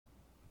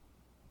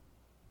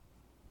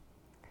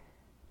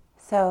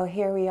So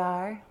here we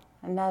are,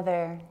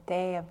 another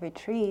day of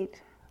retreat.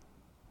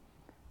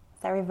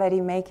 Is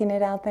everybody making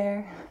it out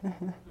there?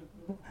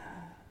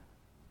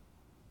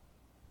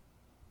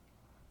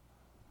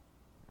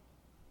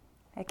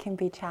 It can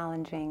be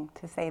challenging,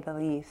 to say the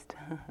least.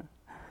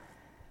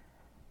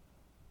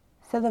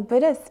 So the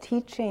Buddha's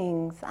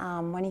teachings,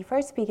 when he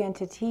first began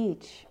to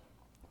teach,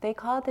 they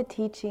called the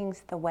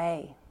teachings the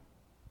way.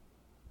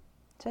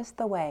 Just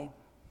the way.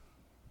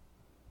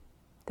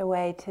 The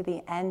way to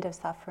the end of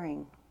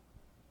suffering.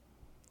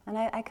 And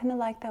I kind of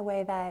like the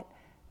way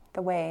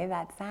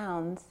that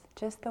sounds,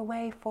 just the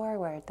way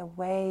forward, the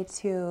way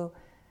to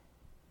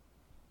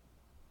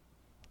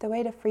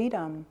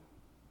freedom.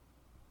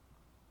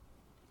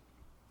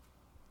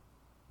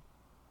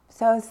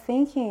 So I was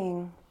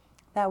thinking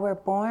that we're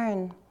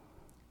born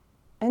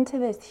into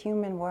this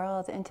human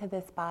world, into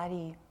this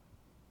body,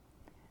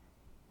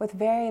 with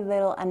very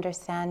little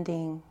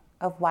understanding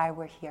of why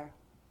we're here.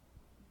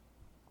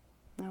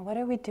 Now, what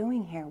are we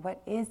doing here?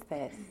 What is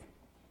this?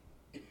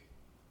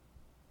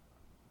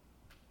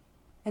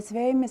 It's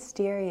very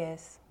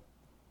mysterious.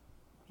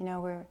 You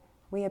know,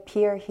 we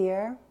appear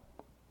here,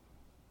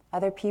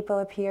 other people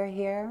appear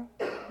here,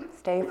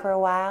 stay for a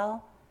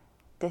while,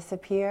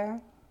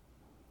 disappear.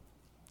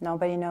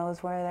 Nobody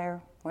knows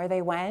where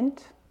they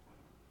went,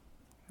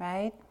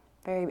 right?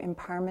 Very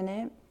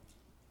impermanent.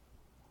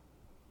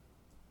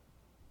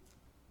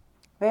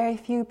 Very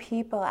few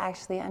people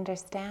actually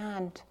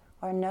understand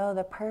or know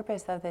the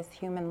purpose of this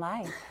human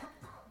life.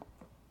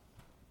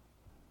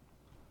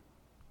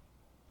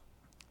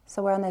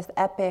 So we're on this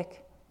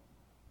epic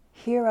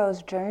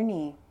hero's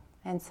journey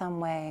in some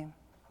way,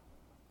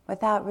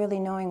 without really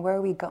knowing where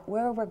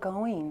we're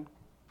going,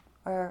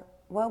 or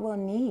what we'll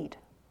need.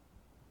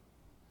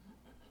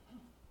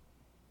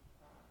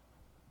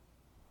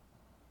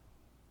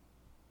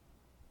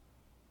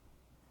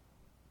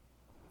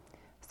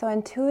 So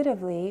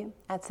intuitively,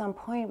 at some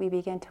point, we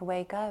begin to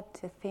wake up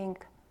to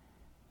think,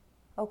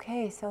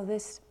 okay, so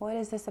what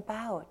is this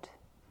about?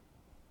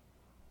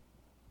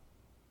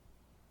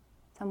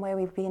 Some way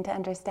we begin to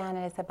understand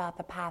it is about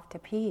the path to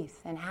peace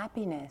and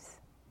happiness.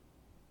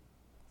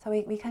 So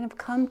we kind of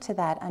come to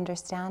that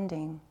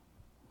understanding.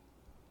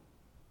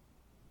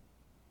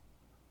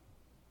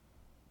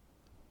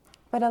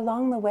 But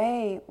along the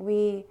way,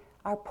 we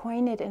are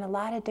pointed in a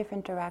lot of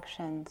different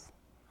directions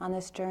on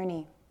this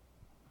journey.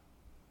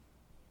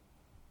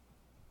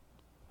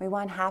 We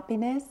want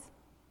happiness.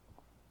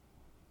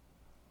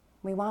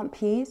 We want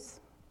peace.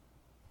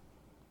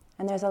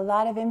 And there's a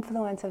lot of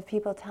influence of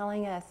people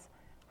telling us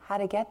how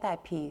to get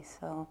that peace.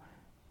 So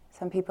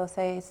some people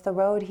say, it's the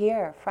road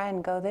here,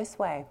 friend, go this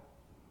way,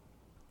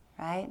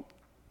 right?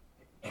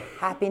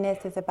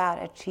 Happiness is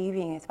about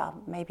achieving, it's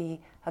about maybe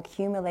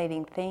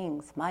accumulating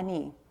things,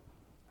 money,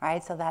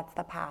 right? So that's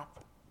the path.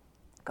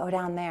 Go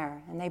down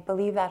there. And they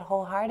believe that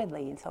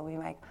wholeheartedly. And so we're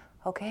like,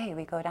 okay,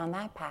 we go down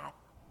that path.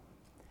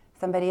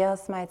 Somebody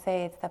else might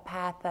say it's the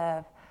path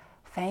of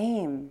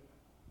fame,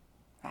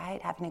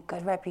 right? Having a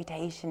good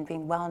reputation,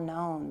 being well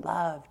known,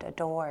 loved,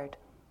 adored.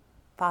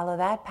 Follow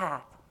that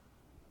path.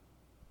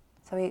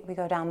 So we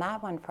go down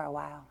that one for a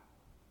while.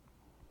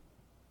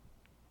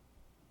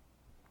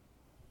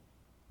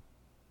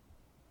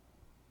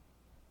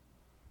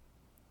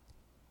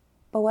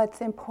 But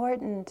what's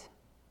important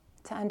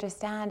to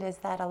understand is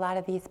that a lot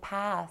of these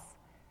paths,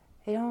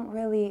 they don't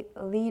really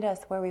lead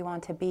us where we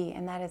want to be,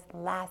 and that is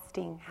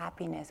lasting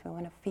happiness. We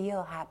want to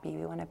feel happy.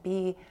 We want to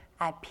be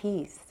at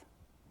peace.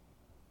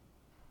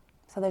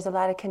 So there's a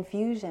lot of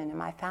confusion in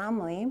my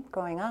family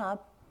growing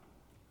up.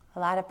 A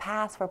lot of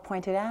paths were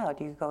pointed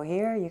out. You could go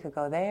here, you could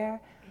go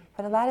there.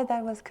 But a lot of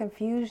that was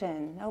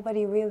confusion.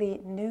 Nobody really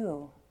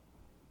knew.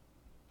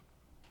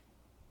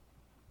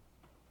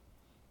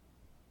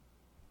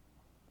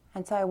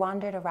 And so I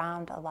wandered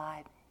around a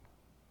lot.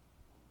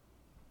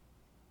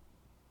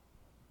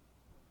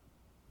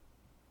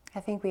 I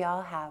think we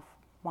all have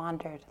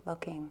wandered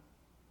looking.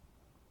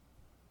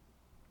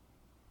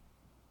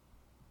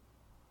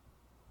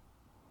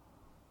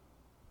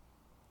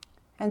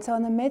 And so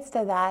in the midst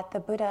of that,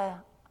 the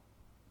Buddha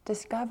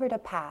discovered a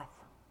path.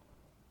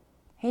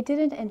 He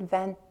didn't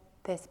invent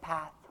this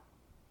path.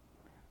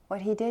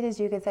 What he did is,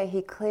 you could say,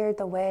 he cleared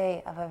the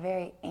way of a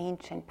very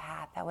ancient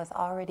path that was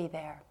already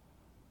there.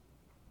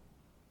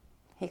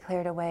 He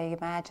cleared away.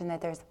 Imagine that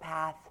there's a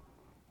path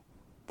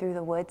through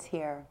the woods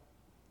here.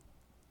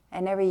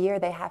 And every year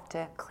they have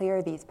to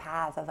clear these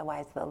paths,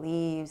 otherwise the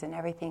leaves and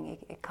everything,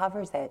 it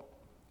covers it,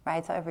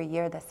 right? So every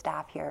year the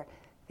staff here,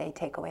 they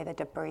take away the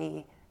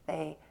debris,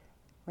 they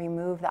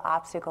remove the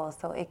obstacles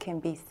so it can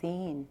be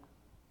seen.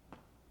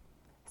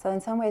 So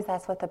in some ways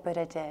that's what the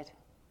Buddha did.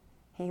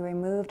 He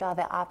removed all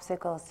the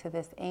obstacles to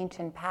this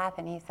ancient path,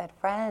 and he said,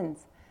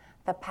 friends,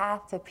 the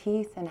path to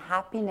peace and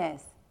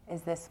happiness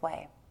is this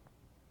way.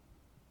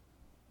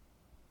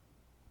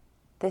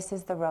 This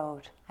is the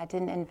road. I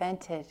didn't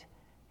invent it.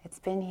 It's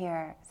been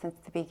here since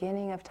the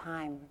beginning of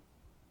time.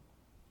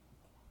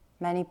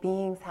 Many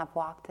beings have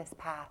walked this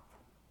path.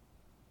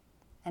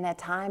 And at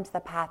times the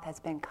path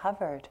has been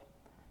covered.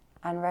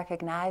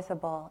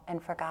 unrecognizable,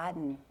 and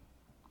forgotten.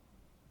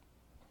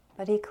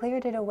 But he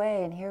cleared it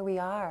away, and here we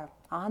are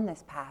on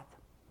this path.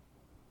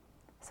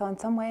 So in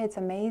some way, it's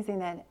amazing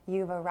that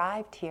you've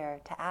arrived here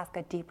to ask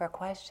a deeper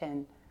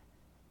question.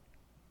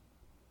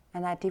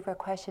 And that deeper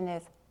question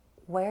is,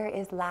 where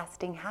is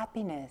lasting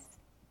happiness?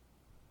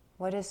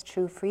 What is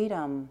true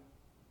freedom?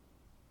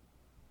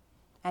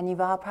 And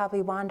you've all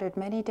probably wandered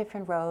many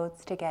different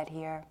roads to get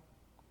here.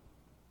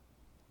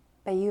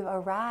 But you've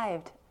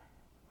arrived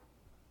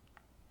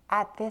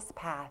at this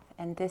path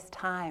and this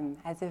time,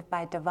 as if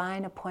by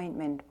divine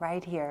appointment,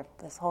 right here,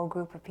 this whole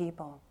group of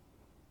people.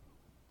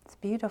 It's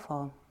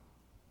beautiful.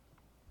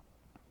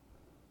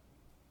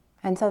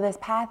 And so this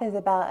path is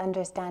about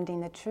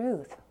understanding the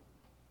truth.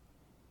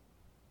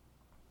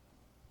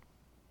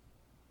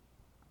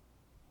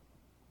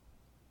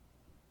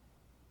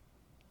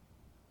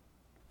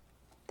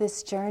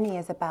 This journey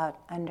is about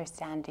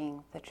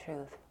understanding the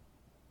truth.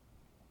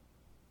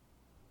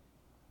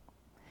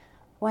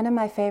 One of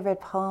my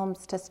favorite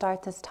poems to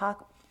start this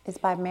talk is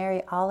by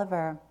Mary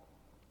Oliver,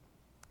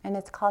 and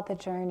it's called The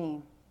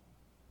Journey.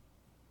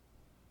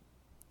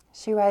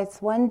 She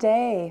writes, "One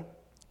day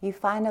you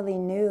finally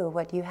knew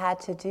what you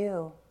had to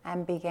do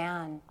and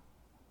began.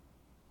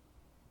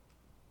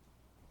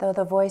 Though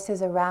the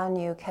voices around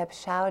you kept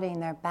shouting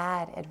their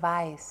bad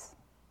advice,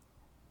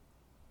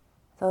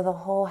 though the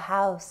whole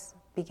house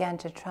began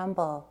to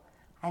tremble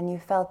and you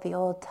felt the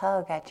old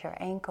tug at your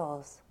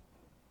ankles.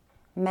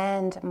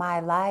 Mend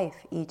my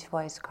life, each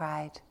voice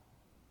cried.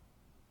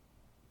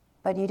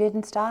 But you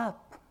didn't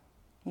stop.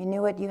 You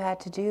knew what you had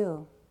to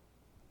do.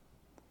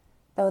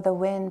 Though the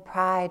wind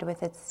pried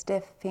with its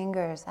stiff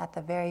fingers at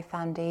the very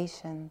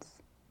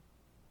foundations,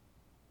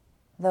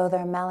 though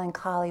their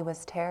melancholy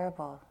was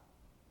terrible.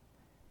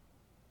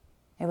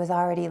 It was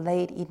already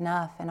late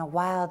enough and a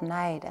wild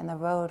night and the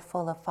road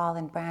full of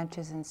fallen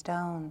branches and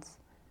stones.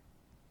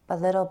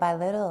 But little by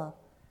little,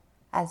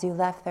 as you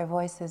left their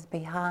voices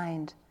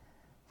behind,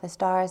 the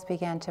stars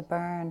began to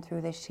burn through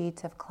the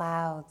sheets of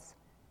clouds,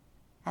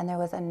 and there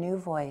was a new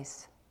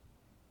voice,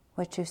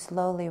 which you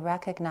slowly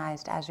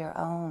recognized as your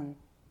own,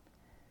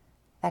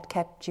 that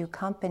kept you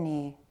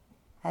company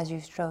as you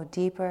strode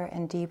deeper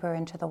and deeper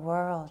into the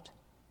world,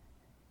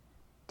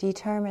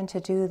 determined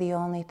to do the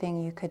only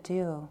thing you could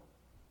do,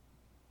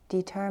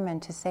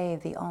 determined to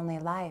save the only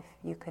life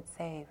you could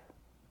save."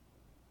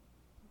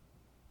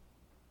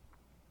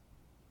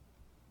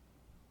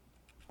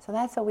 So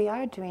that's what we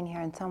are doing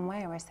here in some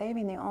way. We're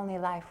saving the only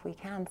life we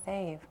can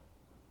save,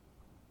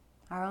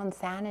 our own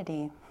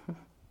sanity.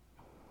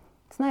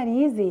 It's not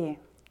easy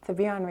to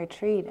be on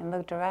retreat and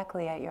look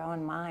directly at your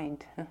own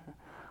mind,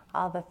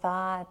 all the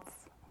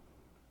thoughts.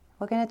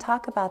 We're going to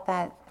talk about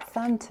that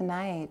some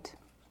tonight.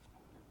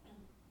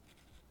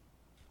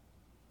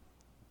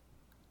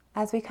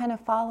 As we kind of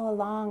follow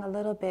along a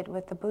little bit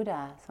with the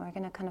Buddha, so we're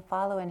going to kind of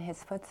follow in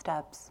his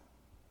footsteps.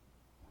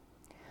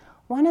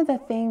 One of the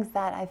things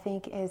that I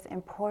think is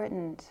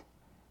important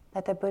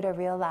that the Buddha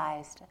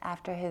realized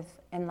after his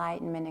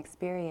enlightenment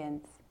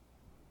experience.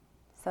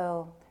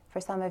 So for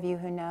some of you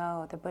who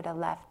know, the Buddha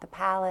left the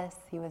palace.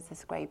 He was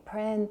this great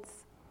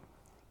prince,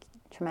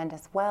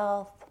 tremendous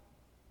wealth,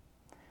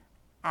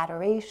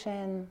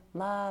 adoration,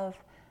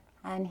 love,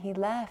 and he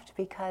left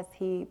because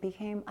he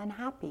became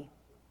unhappy.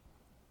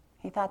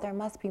 He thought there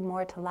must be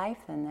more to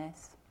life than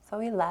this. So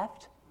he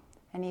left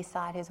and he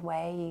sought his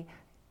way. He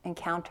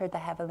encountered the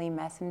heavenly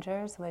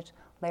messengers, which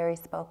Larry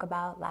spoke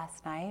about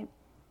last night.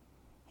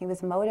 He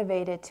was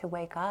motivated to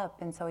wake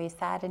up, and so he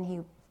sat and he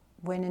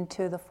went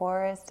into the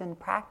forest and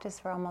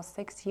practiced for almost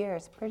 6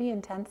 years, pretty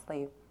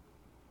intensely.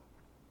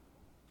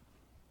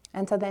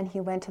 And so then he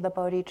went to the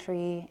Bodhi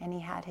tree and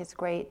he had his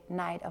great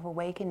night of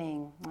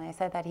awakening. And I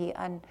said that he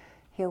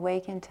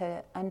awakened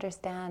to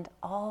understand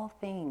all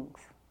things.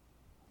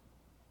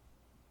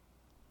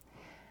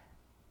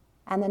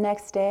 And the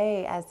next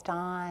day, as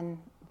dawn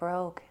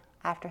broke,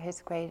 after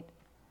his great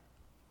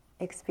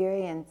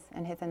experience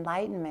and his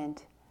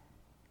enlightenment,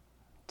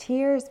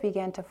 tears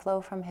began to flow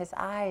from his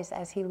eyes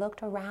as he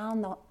looked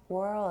around the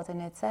world,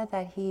 and it said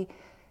that he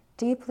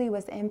deeply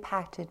was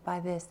impacted by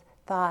this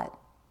thought.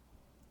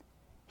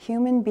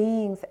 Human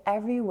beings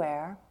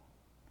everywhere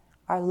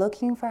are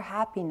looking for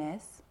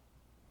happiness,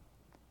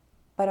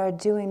 but are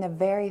doing the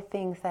very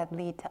things that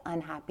lead to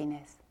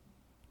unhappiness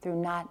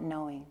through not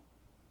knowing.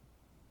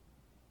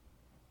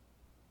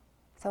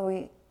 So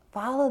we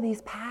follow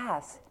these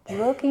paths,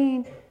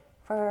 looking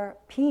for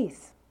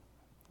peace,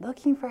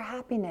 looking for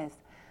happiness,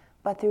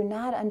 but through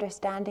not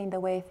understanding the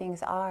way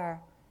things are,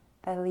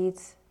 we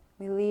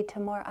lead to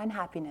more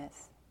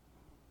unhappiness.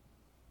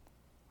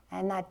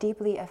 And that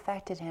deeply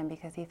affected him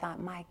because he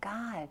thought, my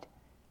God,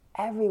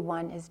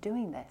 everyone is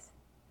doing this.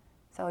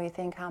 So you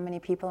think how many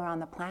people are on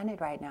the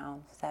planet right now?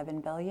 7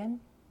 billion?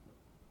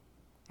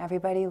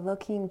 Everybody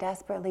looking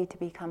desperately to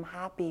become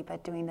happy,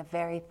 but doing the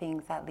very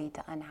things that lead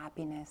to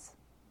unhappiness.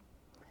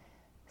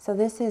 So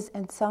this is,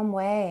 in some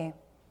way,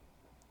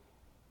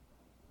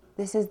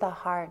 this is the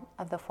heart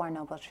of the Four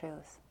Noble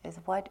Truths, is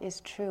what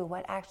is true,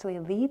 what actually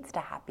leads to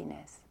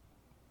happiness.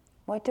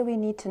 What do we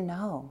need to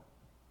know?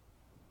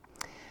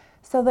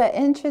 So the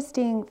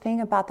interesting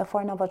thing about the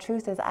Four Noble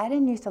Truths is I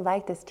didn't used to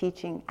like this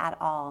teaching at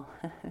all.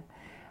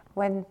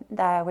 When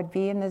I would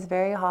be in this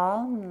very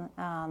hall,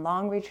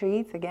 long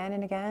retreats again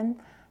and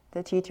again,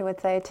 the teacher would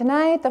say,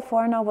 tonight the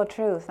Four Noble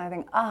Truths. And I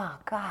think, oh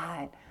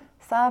God,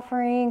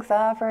 suffering,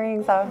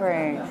 suffering,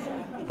 suffering.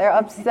 They're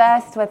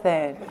obsessed with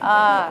it.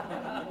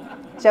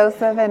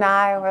 Joseph and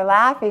I were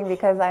laughing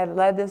because I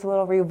led this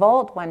little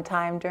revolt one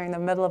time during the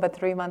middle of a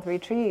 3-month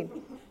retreat.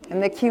 In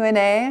the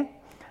Q&A,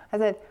 I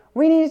said,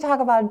 we need to talk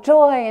about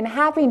joy and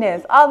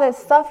happiness. All this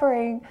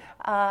suffering,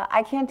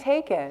 I can't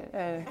take it.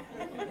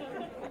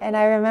 And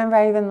I remember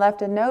I even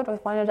left a note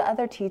with one of the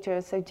other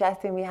teachers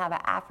suggesting we have an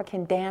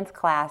African dance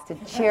class to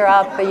cheer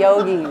up the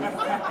yogis.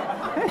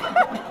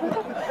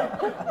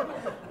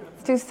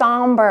 It's too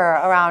somber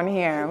around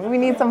here. We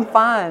need some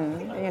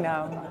fun, you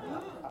know.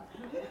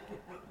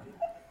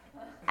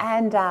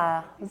 And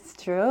it's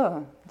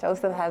true.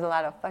 Joseph has a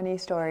lot of funny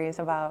stories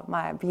about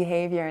my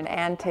behavior and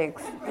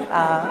antics.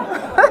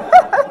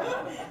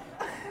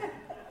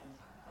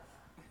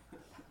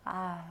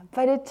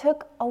 But it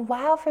took a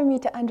while for me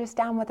to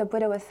understand what the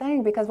Buddha was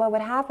saying, because what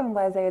would happen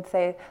was they would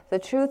say the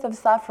truth of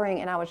suffering,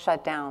 and I would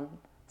shut down.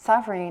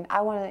 Suffering, I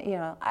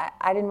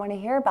didn't want to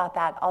hear about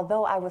that,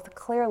 although I was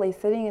clearly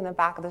sitting in the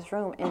back of this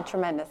room in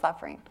tremendous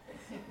suffering,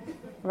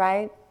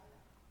 right?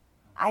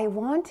 I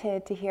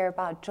wanted to hear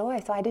about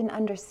joy, so I didn't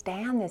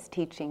understand this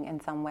teaching in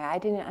some way. I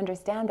didn't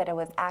understand that it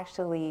was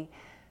actually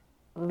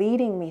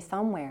leading me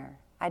somewhere.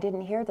 I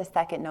didn't hear the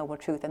second noble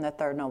truth and the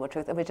third noble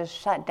truth. It was just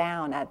shut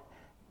down at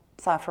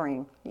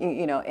suffering.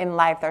 You know, in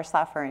life there's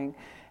suffering.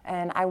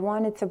 And I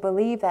wanted to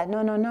believe that,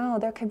 no,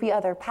 there could be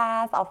other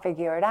paths, I'll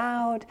figure it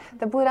out.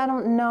 The Buddha, I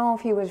don't know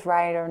if he was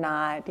right or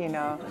not, you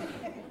know.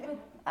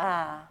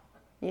 I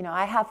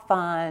have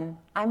fun,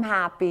 I'm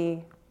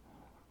happy.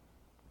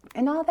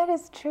 And all that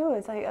is true.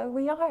 It's like,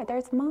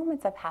 there's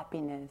moments of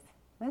happiness.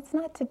 That's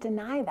not to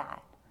deny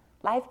that.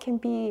 Life can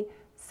be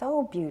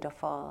so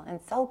beautiful and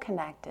so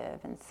connective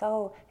and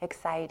so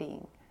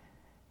exciting,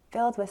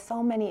 filled with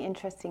so many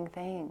interesting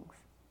things.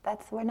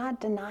 We're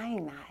not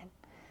denying that.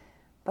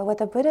 But what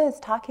the Buddha is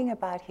talking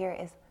about here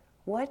is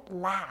what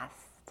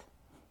lasts.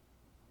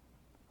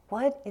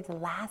 What is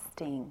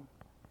lasting?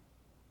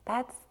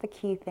 That's the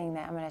key thing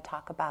that I'm going to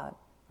talk about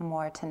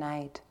more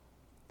tonight.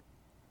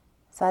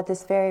 So I had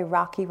this very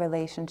rocky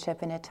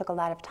relationship, and it took a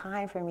lot of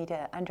time for me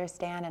to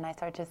understand, and I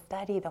started to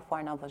study the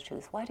Four Noble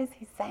Truths. What is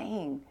he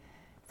saying?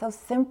 So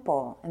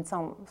simple in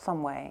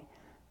some way,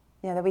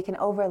 that we can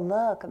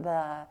overlook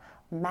the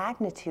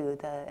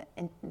magnitude,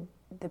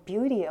 the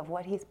beauty of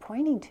what he's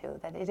pointing to,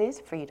 that it is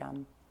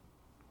freedom.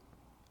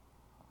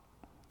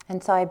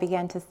 And so I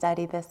began to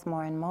study this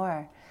more and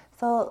more.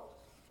 So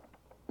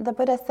the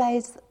Buddha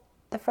says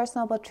the first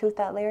noble truth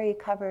that Larry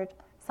covered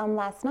some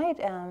last night,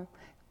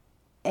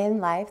 in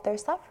life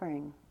there's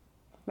suffering.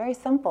 Very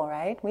simple,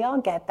 right? We all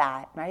get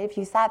that, right? If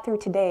you sat through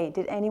today,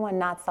 did anyone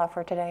not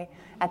suffer today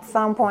at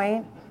some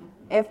point?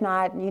 If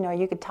not,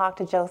 you could talk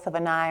to Joseph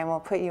and I, and we'll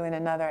put you in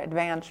another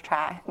advanced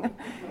track.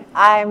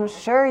 I'm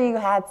sure you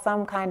had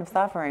some kind of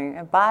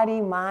suffering,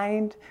 body,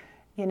 mind,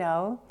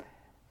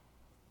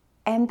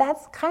 And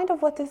that's kind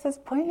of what this is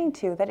pointing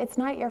to, that it's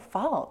not your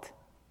fault.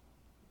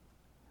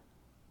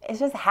 It's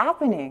just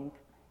happening.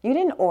 You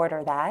didn't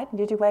order that.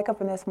 Did you wake up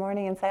in this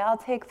morning and say, I'll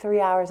take 3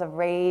 hours of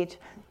rage,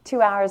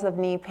 2 hours of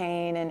knee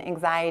pain and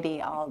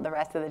anxiety all the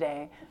rest of the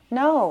day?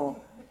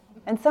 No.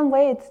 In some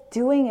way, it's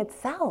doing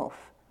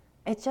itself.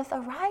 It just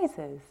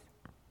arises.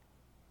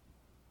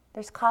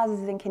 There's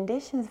causes and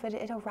conditions, but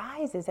it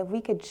arises. If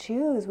we could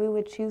choose, we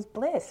would choose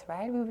bliss,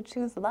 right? We would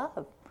choose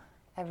love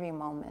every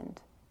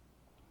moment.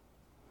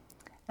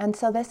 And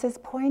so this is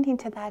pointing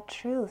to that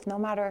truth. No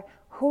matter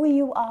who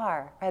you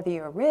are, whether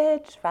you're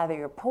rich, whether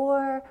you're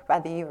poor,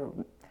 whether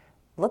you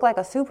look like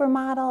a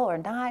supermodel or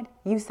not,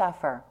 you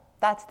suffer.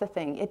 That's the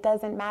thing. It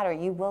doesn't matter.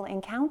 You will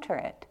encounter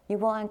it. You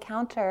will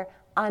encounter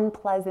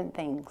unpleasant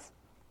things.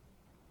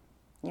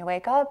 You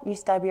wake up, you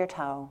stub your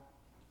toe.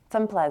 It's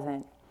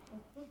unpleasant.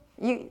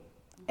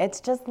 It's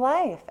just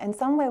life. In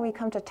some way we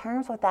come to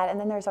terms with that, and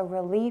then there's a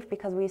relief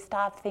because we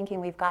stop thinking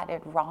we've got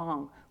it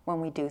wrong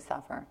when we do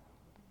suffer.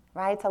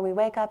 Right? So we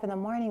wake up in the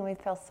morning, we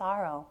feel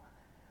sorrow.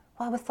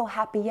 Well, I was so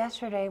happy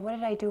yesterday. What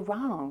did I do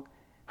wrong?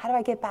 How do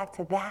I get back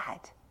to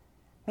that?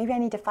 Maybe I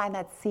need to find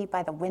that seat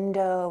by the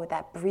window with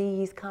that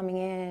breeze coming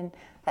in,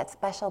 that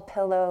special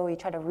pillow. You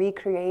try to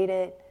recreate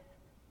it.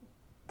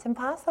 It's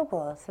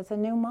impossible. So it's a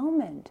new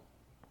moment.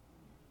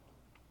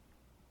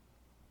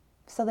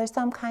 So there's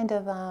some kind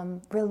of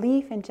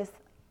relief in just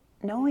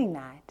knowing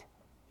that.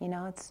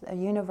 It's a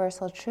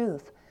universal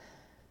truth.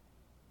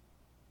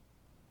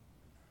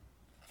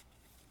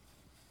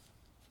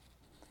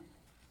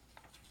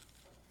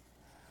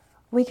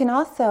 We can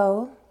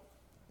also,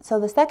 so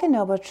the second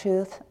noble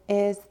truth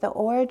is the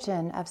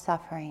origin of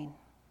suffering,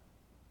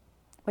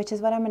 which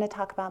is what I'm going to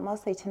talk about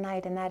mostly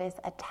tonight, and that is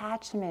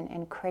attachment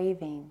and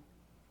craving,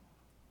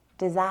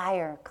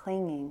 desire,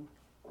 clinging.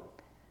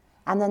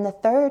 And then the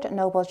third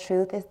noble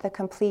truth is the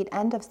complete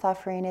end of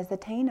suffering is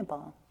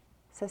attainable.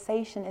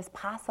 Cessation is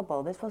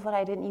possible. This was what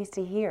I didn't used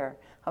to hear.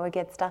 I would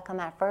get stuck on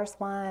that first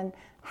one,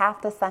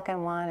 half the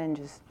second one, and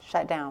just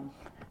shut down,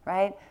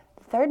 right?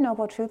 The third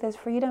noble truth is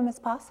freedom is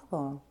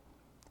possible.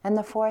 And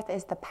the fourth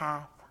is the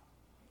path.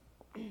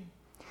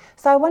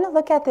 So I want to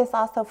look at this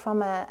also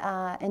from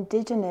a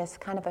indigenous,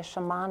 kind of a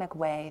shamanic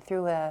way,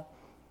 through a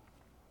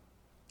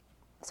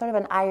sort of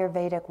an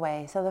Ayurvedic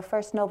way. So the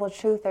first noble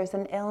truth, there's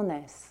an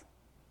illness.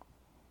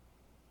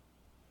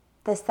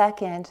 The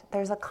second,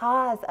 there's a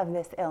cause of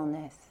this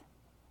illness.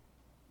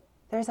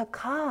 There's a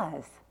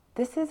cause.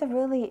 This is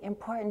really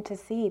important to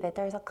see, that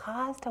there's a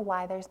cause to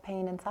why there's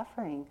pain and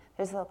suffering.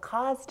 There's a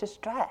cause to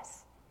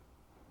stress.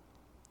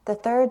 The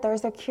third,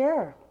 there's a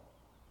cure.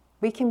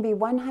 We can be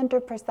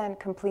 100%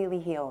 completely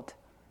healed.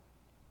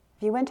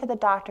 If you went to the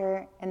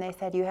doctor and they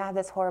said you have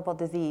this horrible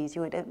disease,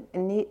 you would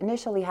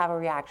initially have a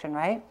reaction,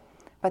 right?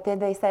 But then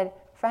they said,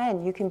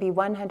 friend, you can be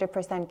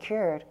 100%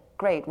 cured.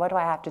 Great, what do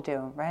I have to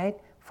do, right?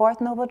 Fourth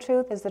noble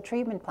truth is the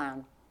treatment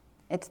plan.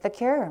 It's the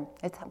cure.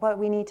 It's what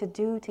we need to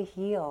do to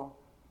heal.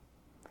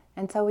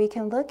 And so we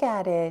can look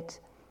at it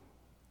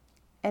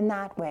in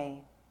that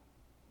way,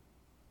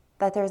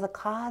 that there's a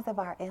cause of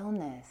our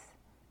illness.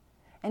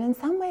 And in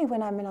some way,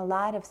 when I'm in a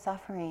lot of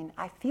suffering,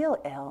 I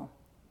feel ill.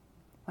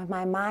 When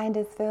my mind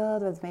is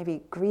filled with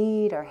maybe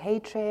greed or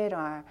hatred,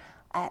 or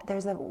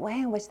there's a way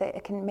in which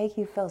it can make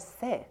you feel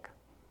sick.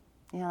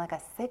 You know, like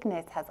a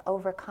sickness has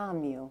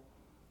overcome you.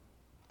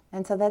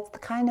 And so that's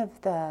kind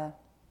of the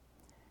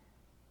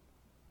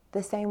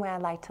same way I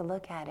like to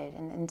look at it.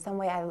 And in some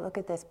way I look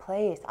at this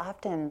place,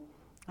 often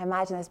I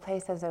imagine this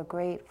place as a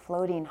great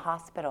floating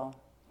hospital,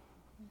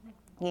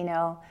 you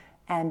know,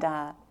 and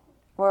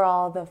we're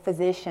all the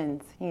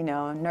physicians, you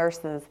know,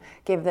 nurses,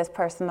 give this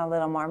person a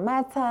little more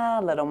metta,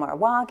 a little more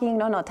walking.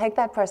 No, take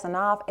that person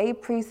off.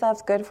 8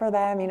 precepts, good for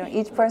them. You know,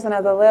 each person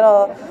has a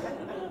little,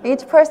 you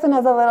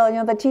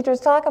know, the teachers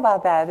talk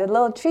about that, the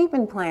little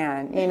treatment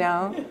plan, you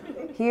know.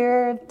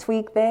 Here,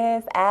 tweak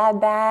this, add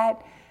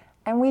that.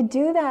 And we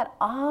do that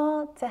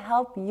all to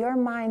help your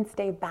mind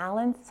stay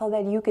balanced so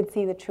that you can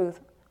see the truth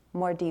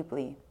more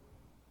deeply,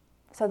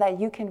 so that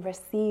you can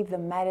receive the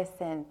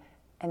medicine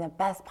in the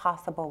best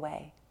possible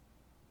way.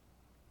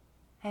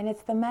 And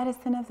it's the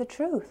medicine of the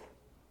truth.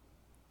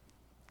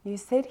 You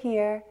sit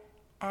here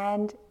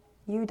and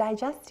you're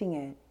digesting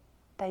it.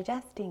 And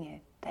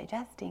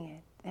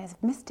it's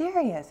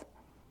mysterious.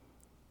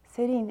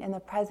 Sitting in the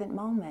present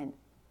moment.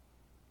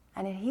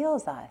 And it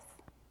heals us.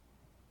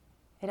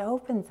 It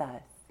opens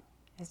us.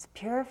 It's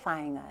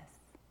purifying us.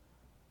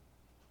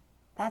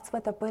 That's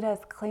what the Buddha's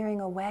clearing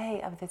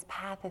away of this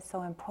path is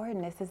so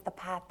important. This is the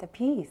path to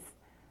peace.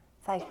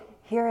 It's like,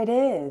 here it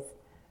is.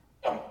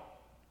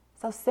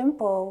 So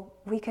simple,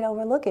 we could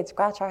overlook it,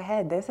 scratch our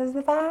head. This is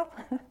the path?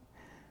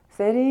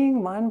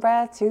 Sitting, 1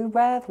 breath, 2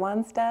 breath,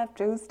 1 step,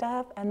 2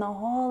 step, and the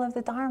whole of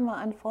the Dharma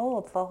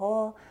unfolds. The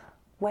whole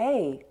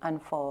way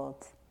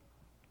unfolds.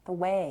 The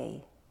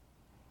way.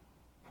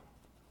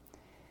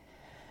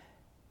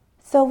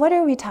 So what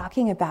are we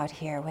talking about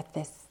here with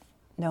this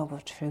noble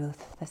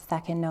truth, the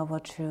second noble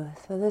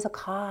truth? So there's a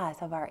cause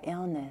of our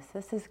illness.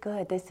 This is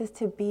good. This is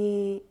to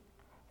be,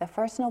 the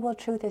first noble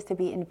truth is to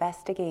be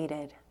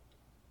investigated.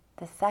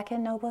 The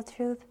second noble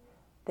truth,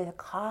 the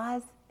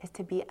cause is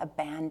to be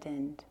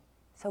abandoned.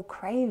 So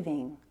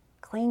craving,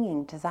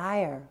 clinging,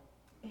 desire.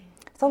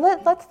 So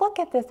let's look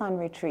at this on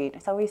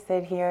retreat. So we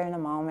sit here in a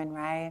moment,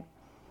 right?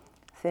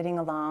 Sitting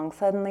along,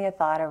 suddenly a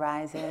thought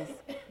arises.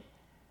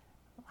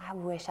 I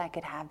wish I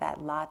could have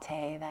that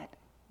latte,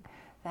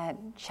 that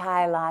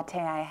chai latte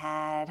I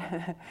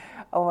had.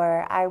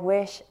 Or I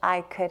wish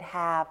I could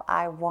have,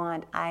 I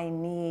want, I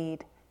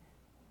need.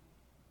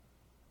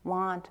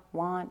 Want,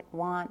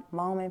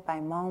 moment by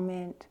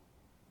moment.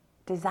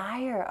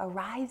 Desire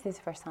arises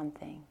for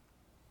something.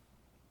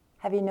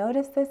 Have you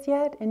noticed this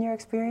yet in your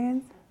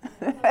experience?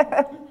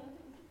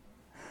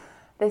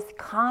 This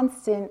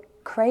constant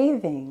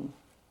craving.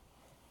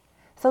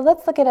 So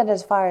let's look at it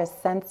as far as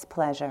sense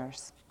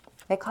pleasures.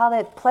 They call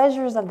it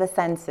pleasures of the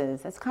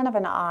senses. It's kind of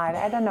an odd,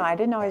 I don't know, I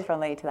didn't always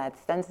relate to that.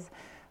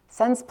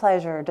 Sense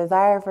pleasure,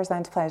 desire for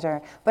sense pleasure.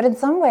 But in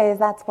some ways,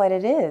 that's what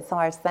it is. So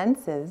our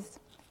senses,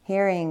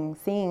 hearing,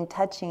 seeing,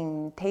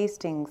 touching,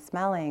 tasting,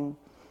 smelling,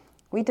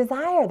 we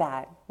desire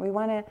that. We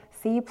want to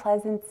see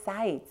pleasant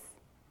sights.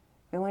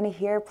 We want to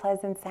hear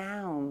pleasant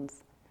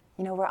sounds.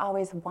 You know, we're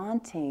always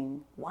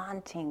wanting.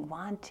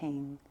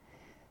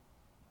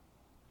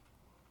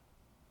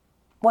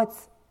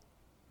 What's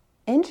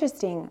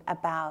interesting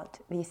about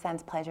these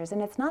sense pleasures,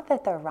 and it's not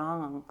that they're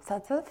wrong, so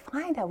it's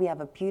fine that we have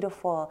a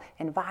beautiful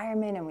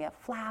environment and we have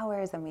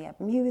flowers and we have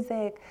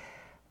music,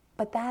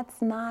 but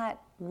that's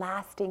not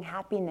lasting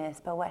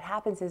happiness. But what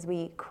happens is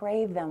we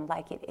crave them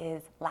like it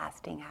is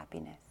lasting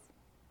happiness.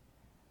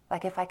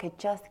 Like if I could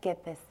just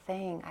get this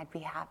thing, I'd be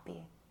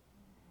happy.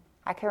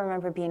 I can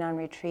remember being on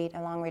retreat,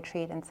 a long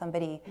retreat, and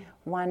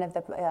one of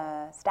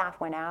the staff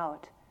went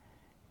out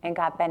and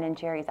got Ben and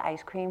Jerry's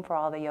ice cream for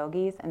all the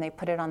yogis, and they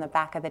put it on the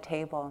back of the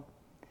table.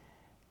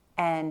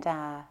 And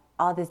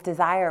all this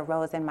desire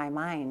rose in my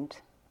mind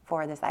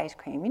for this ice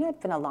cream. You know,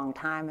 it's been a long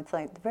time. It's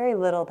like very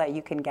little that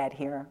you can get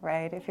here,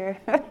 right? If you're,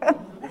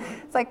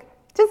 it's like,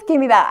 just give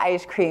me that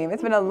ice cream.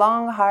 It's been a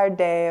long, hard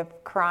day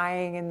of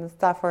crying and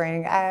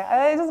suffering.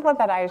 I just want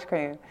that ice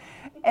cream.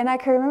 And I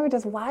can remember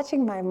just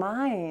watching my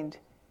mind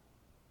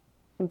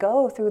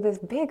go through this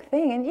big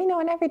thing. And, you know,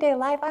 in everyday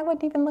life, I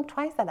wouldn't even look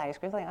twice at ice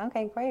cream. It's like,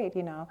 okay, great,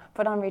 you know.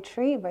 But on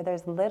retreat, where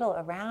there's little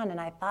around, and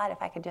I thought if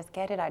I could just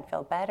get it, I'd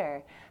feel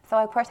better. So,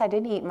 of course, I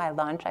didn't eat my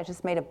lunch. I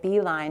just made a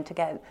beeline to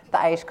get the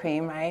ice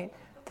cream, right?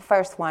 The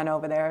first one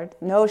over there.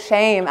 No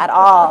shame at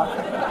all.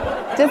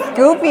 Just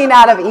scooping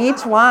out of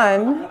each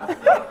one.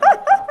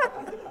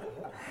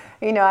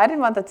 You know, I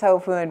didn't want the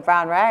tofu and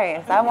brown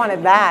rice. I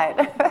wanted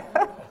that.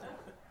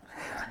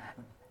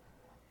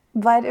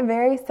 But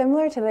very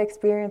similar to the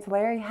experience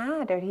Larry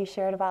had, or he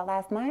shared about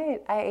last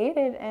night. I ate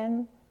it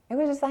and it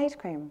was just ice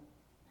cream.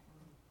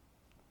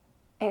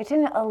 It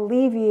didn't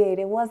alleviate,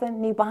 it wasn't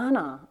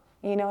nibbana.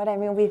 You know what I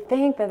mean? We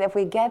think that if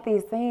we get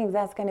these things,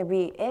 that's going to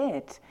be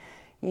it.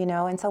 You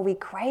know, and so we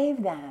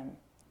crave them.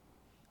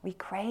 We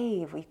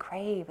crave.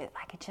 If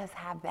I could just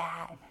have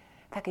that.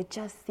 If I could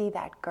just see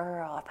that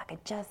girl. If I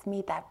could just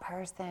meet that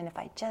person. If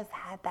I just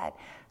had that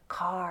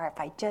car.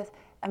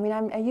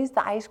 I use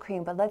the ice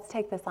cream, but let's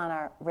take this on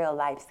a real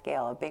life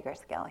scale, a bigger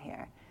scale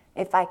here.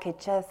 If I could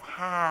just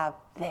have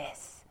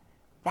this,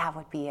 that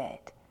would be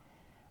it.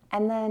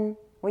 And then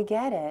we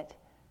get it.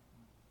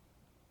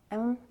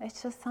 And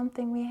it's just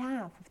something we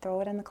have.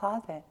 Throw it in the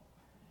closet.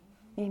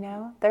 You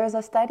know, there was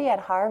a study at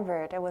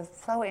Harvard. It was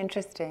so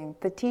interesting.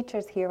 The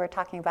teachers here were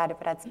talking about it,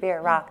 but at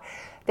Spirit Rock,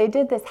 they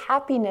did this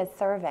happiness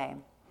survey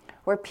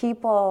where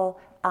people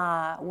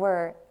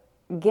were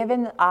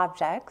given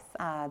objects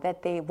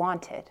that they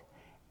wanted.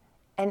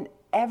 And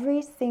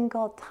every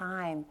single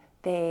time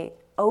they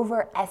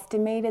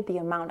overestimated the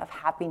amount of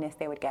happiness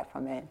they would get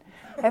from it.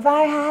 If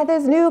I had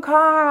this new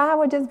car, I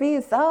would just be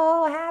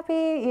so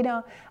happy, you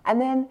know. And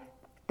then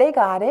they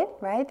got it,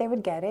 right? They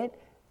would get it.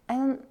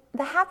 And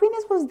the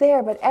happiness was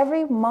there, but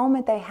every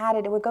moment they had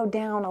it, it would go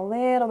down a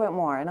little bit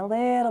more and a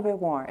little bit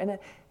more. And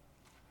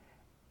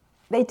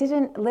they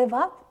didn't live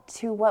up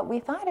to what we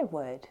thought it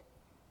would.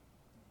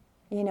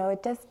 You know,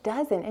 it just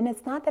doesn't. And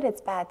it's not that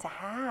it's bad to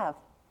have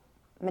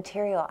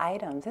material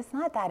items. It's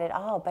not that at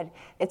all, but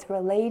it's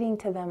relating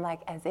to them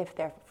like as if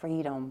they're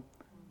freedom.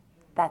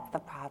 That's the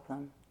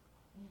problem.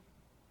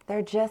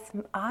 They're just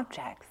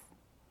objects.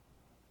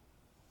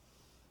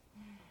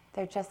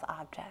 They're just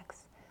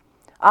objects.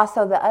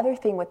 Also, the other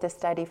thing with this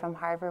study from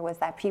Harvard was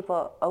that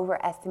people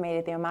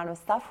overestimated the amount of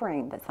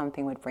suffering that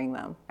something would bring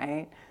them,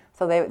 right?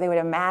 So they would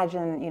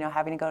imagine, you know,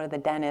 having to go to the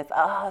dentist,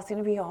 oh, it's going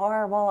to be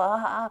horrible,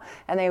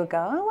 and they would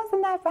go, oh, it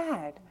wasn't that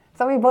bad.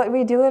 So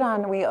we do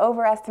it we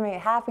overestimate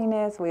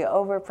happiness, we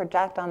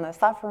overproject on the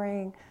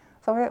suffering.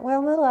 So we're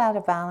a little out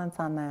of balance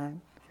on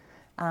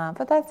that.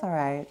 But that's all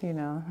right, you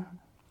know.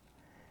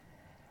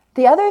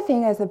 The other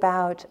thing is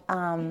about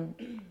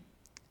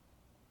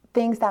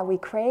things that we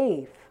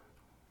crave.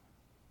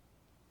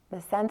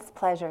 The sense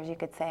pleasures, you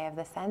could say, of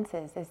the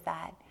senses is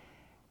that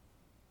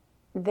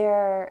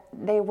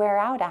they wear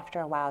out after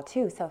a while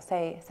too. So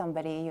say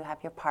you have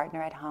your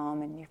partner at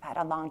home and you've had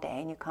a long day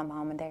and you come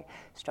home and they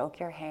stroke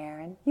your hair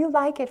and you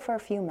like it for a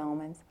few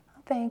moments.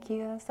 Oh, thank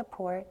you,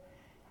 support.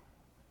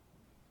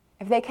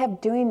 If they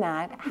kept doing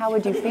that, how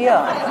would you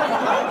feel?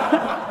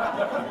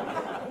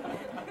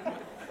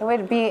 It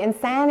would be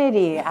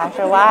insanity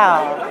after a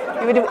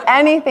while. You would do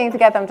anything to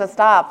get them to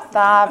stop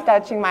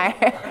touching my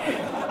hair.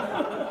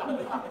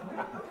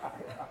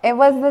 It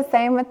was the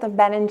same with the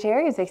Ben and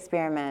Jerry's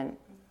experiment.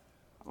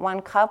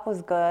 1 cup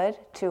was good,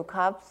 2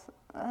 cups,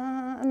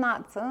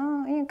 not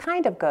so,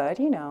 kind of good,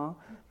 you know.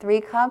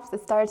 3 cups,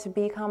 it started to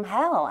become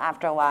hell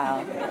after a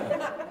while.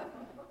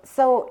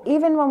 So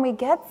even when we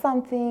get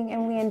something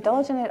and we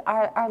indulge in it,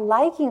 our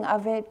liking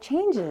of it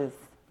changes.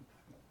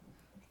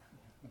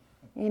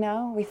 You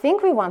know, we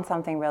think we want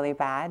something really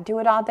bad, do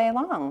it all day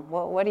long.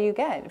 Well, what do you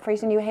get? Pretty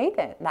soon you hate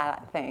it,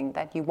 that thing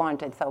that you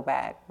wanted so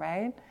bad,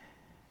 right?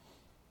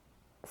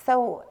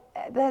 So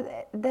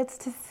that's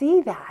to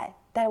see that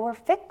we're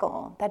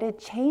fickle, that it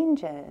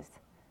changes.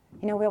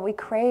 You know, what we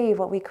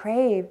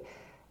crave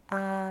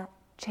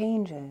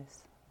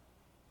changes.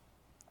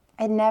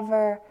 It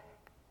never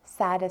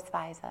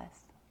satisfies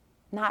us,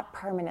 not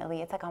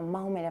permanently. It's like a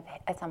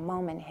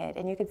moment hit.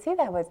 And you could see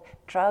that with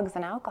drugs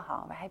and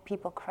alcohol, right?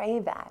 People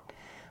crave that.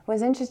 It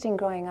was interesting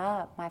growing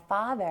up. My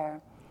father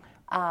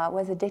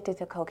was addicted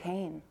to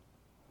cocaine.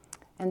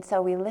 And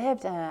so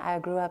I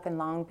grew up in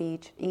Long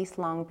Beach, East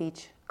Long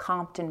Beach,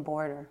 Compton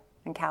border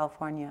in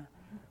California.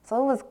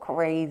 So it was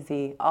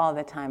crazy all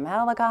the time.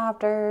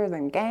 Helicopters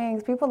and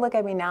gangs. People look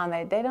at me now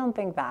and they don't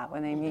think that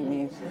when they meet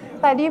me.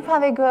 But you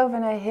probably grew up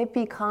in a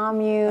hippie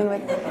commune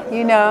with,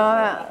 you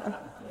know.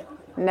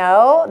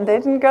 No,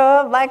 didn't grow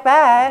up like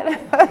that.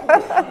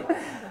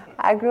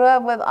 I grew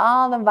up with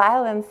all the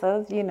violence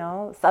of, you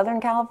know,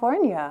 Southern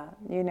California,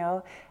 you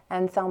know.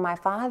 And so my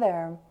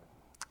father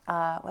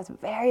was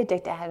very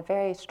addicted, had a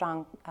very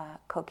strong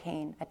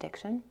cocaine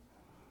addiction.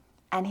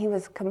 And he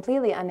was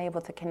completely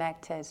unable to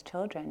connect to his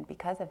children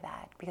because of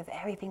that, because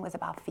everything was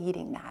about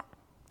feeding that.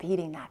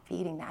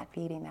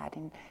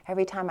 And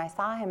every time I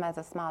saw him as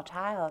a small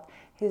child,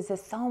 he was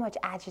just so much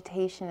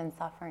agitation and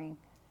suffering.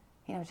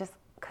 Just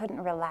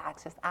couldn't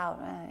relax, just out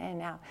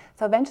and out.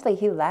 So eventually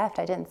he left.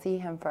 I didn't see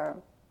him for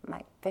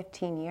like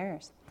 15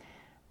 years.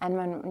 And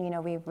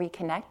when, we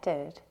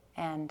reconnected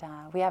and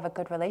we have a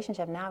good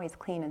relationship now, he's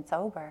clean and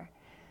sober.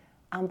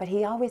 But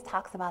he always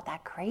talks about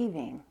that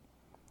craving.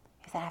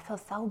 He said, I feel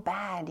so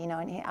bad,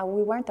 and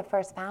we weren't the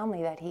first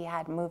family that he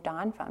had moved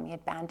on from. He had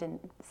abandoned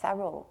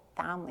several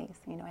families,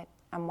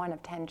 I'm one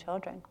of 10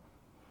 children.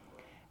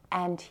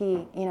 And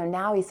he,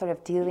 now he's sort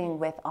of dealing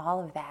with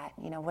all of that.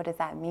 What does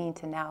that mean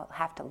to now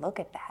have to look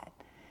at that?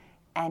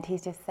 And he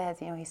just says,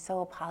 he's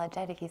so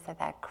apologetic. He said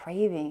that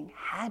craving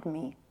had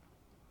me.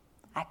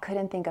 I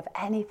couldn't think of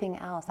anything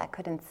else. I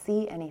couldn't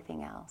see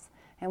anything else.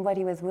 And what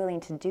he was willing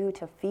to do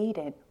to feed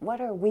it, what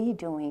are we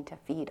doing to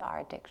feed our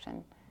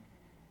addiction?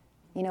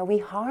 We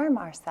harm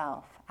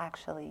ourselves,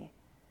 actually,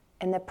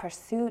 in the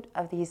pursuit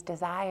of these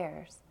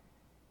desires.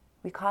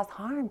 We cause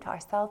harm to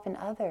ourselves and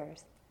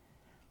others.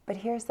 But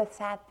here's the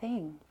sad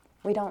thing.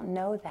 We don't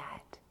know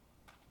that.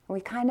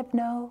 We kind of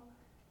know,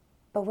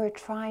 but we're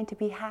trying to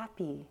be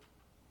happy.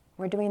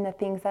 We're doing the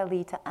things that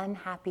lead to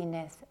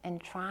unhappiness and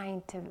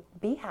trying to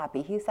be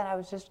happy. He said, I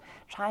was just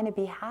trying to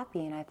be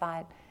happy. And I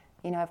thought,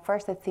 at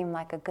first it seemed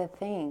like a good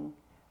thing.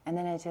 And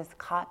then it just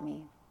caught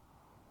me.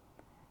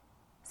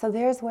 So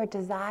there's where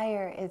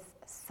desire is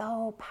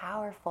so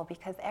powerful,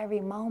 because every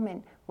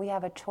moment we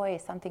have a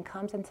choice. Something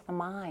comes into the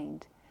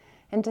mind.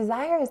 And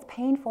desire is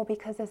painful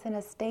because it's in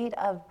a state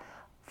of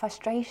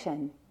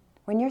frustration.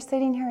 When you're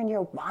sitting here and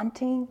you're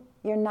wanting,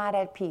 you're not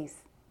at peace.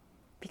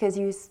 Because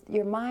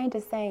your mind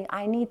is saying,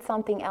 I need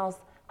something else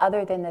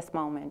other than this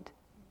moment.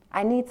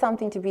 I need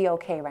something to be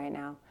okay right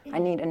now. I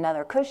need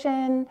another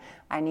cushion.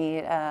 I need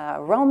a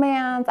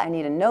romance. I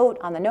need a note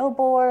on the note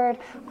board.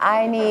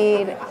 I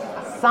need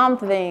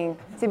something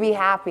to be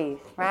happy,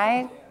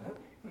 right?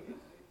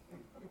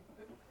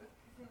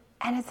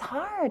 And it's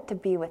hard to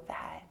be with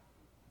that.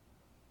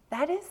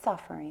 That is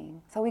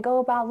suffering. So we go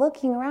about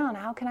looking around.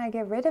 How can I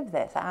get rid of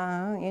this?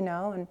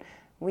 And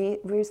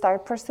we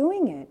start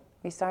pursuing it.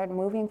 We start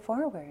moving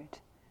forward.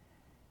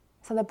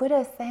 So the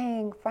Buddha is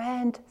saying,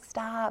 friend,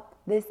 stop.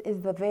 This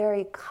is the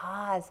very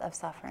cause of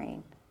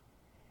suffering.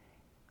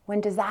 When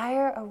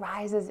desire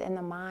arises in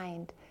the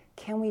mind,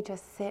 can we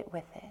just sit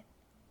with it?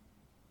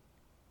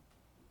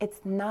 It's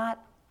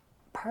not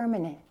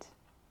permanent.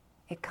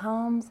 It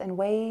comes and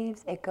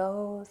waves, it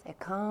goes, it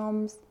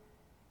comes.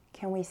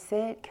 Can we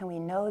sit? Can we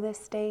know this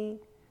state?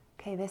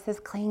 Okay, this is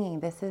clinging,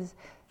 this is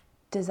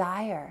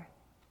desire.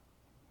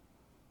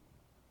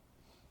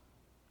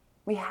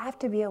 We have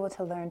to be able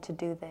to learn to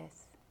do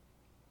this.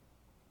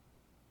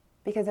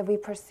 Because if we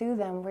pursue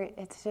them,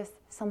 it's just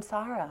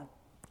samsara.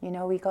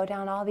 We go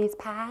down all these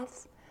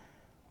paths.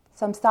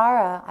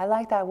 Samsara, I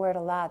like that word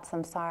a lot,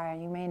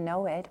 samsara. You may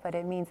know it, but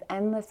it means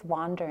endless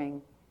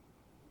wandering.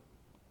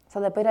 So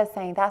the Buddha is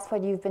saying that's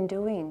what you've been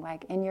doing.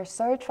 Like in your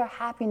search for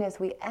happiness,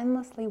 we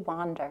endlessly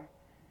wander.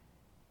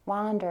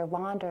 Wander,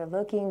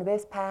 looking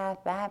this path,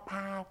 that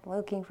path,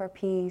 looking for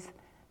peace,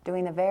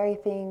 doing the very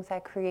things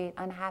that create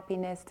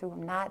unhappiness through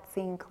not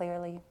seeing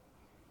clearly.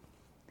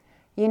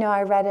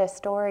 I read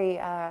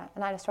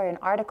an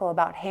article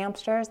about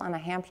hamsters on a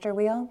hamster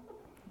wheel.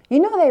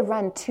 They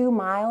run 2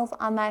 miles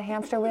on that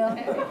hamster wheel?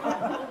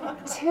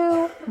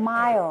 2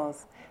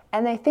 miles.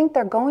 And they think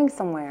they're going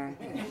somewhere,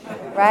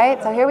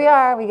 right? So here we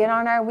are, we get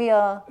on our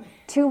wheel.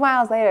 2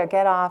 miles later,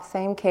 get off,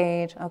 same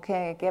cage.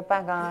 Okay, get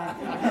back on.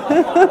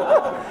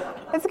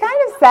 It's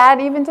kind of sad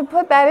even to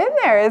put that in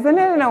there, isn't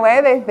it? In a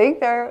way, they think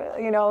they're,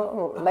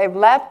 they've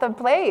left the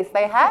place.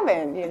 They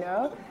haven't,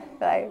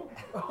 Like,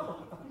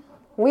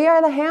 we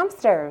are the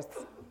hamsters.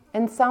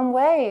 In some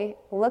way,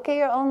 look at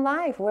your own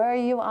life. Where are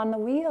you on the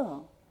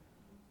wheel?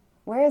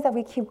 Where is that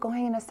we keep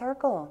going in a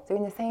circle,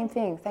 doing the same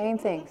thing, same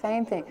thing,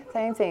 same thing.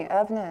 And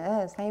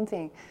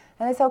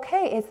it's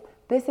okay.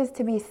 This is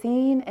to be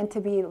seen and to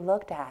be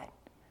looked at.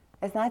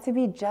 It's not to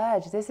be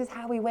judged. This is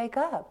how we wake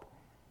up.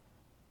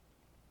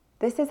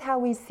 This is how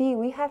we see.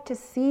 We have to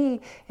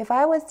see. If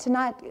I was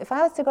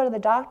to go to the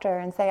doctor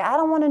and say, I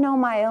don't want to know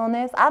my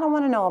illness, I don't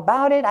want to know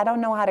about it, I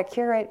don't know how to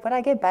cure it, would I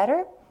get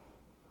better?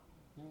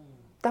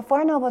 The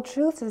Four Noble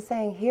Truths is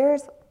saying,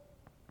 here's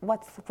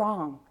what's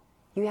wrong.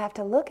 You have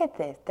to look at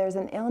this. There's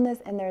an illness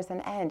and there's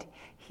an end.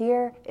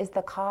 Here is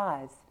the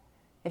cause.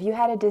 If you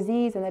had a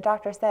disease and the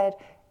doctor said,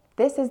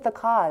 this is the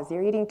cause,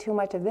 you're eating too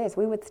much of this,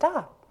 we would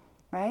stop,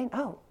 right?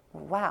 Oh,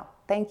 wow,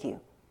 thank you.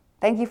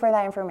 Thank you for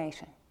that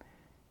information,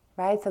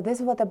 right? So this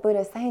is what the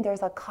Buddha is saying.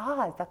 There's a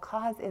cause. The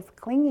cause is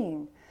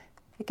clinging.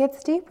 It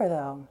gets deeper,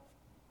 though.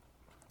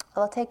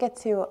 I'll take it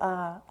to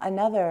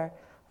another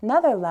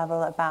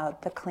level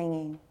about the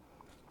clinging.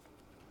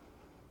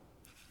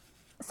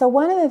 So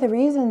one of the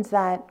reasons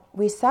that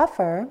we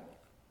suffer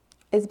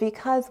is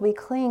because we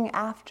cling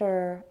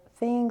after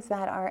things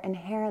that are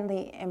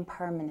inherently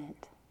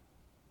impermanent.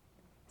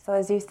 So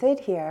as you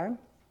sit here,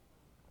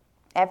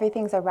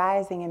 Everything's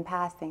arising and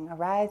passing,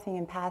 arising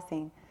and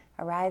passing,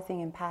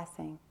 arising and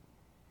passing.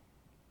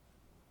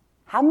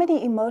 How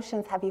many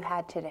emotions have you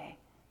had today?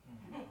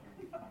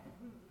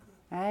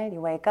 Right?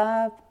 You wake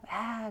up,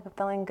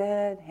 feeling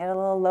good, hit a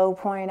little low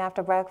point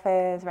after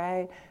breakfast,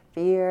 right?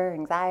 Fear,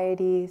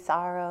 anxiety,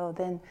 sorrow,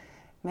 then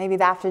maybe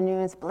the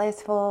afternoon's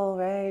blissful,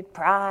 right?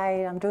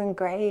 Pride, I'm doing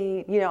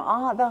great,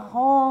 all the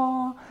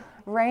whole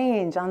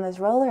range on this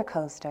roller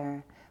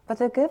coaster. But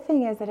the good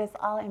thing is that it's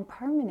all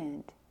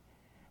impermanent.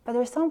 But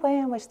there's some way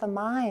in which the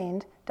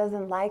mind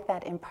doesn't like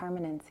that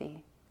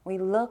impermanency. We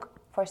look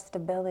for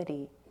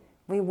stability.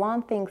 We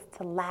want things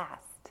to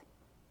last,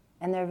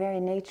 and their very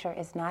nature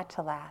is not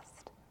to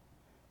last.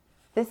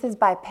 This is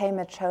by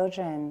Pema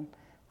Chodron,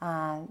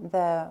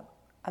 the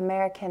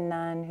American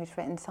nun who's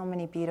written so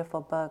many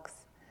beautiful books.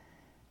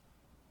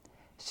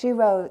 She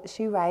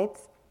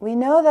writes, "We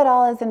know that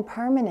all is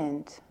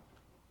impermanent.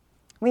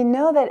 We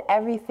know that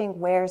everything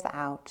wears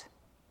out.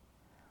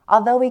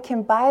 Although we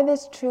can buy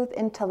this truth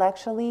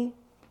intellectually,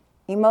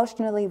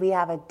 emotionally we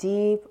have a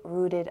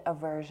deep-rooted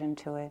aversion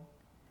to it.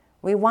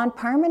 We want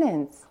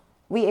permanence.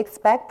 We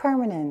expect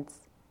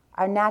permanence.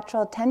 Our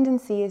natural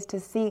tendency is to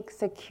seek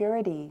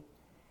security.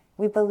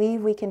 We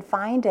believe we can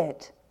find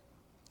it.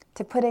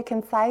 To put it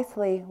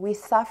concisely, we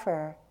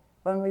suffer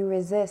when we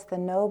resist the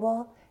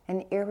noble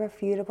and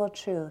irrefutable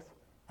truth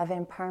of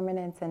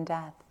impermanence and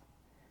death.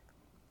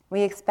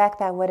 We expect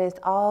that what is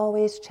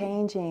always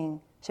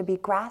changing should be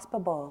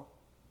graspable,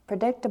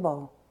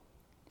 predictable.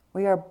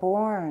 We are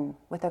born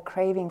with a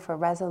craving for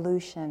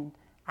resolution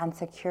and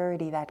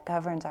security that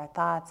governs our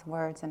thoughts,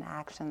 words, and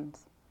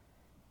actions.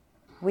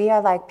 We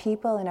are like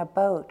people in a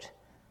boat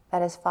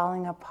that is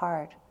falling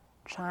apart,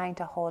 trying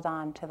to hold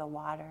on to the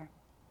water."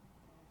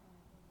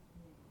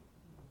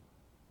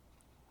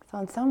 So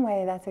in some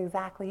way, that's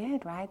exactly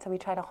it, right? So we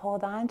try to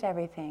hold on to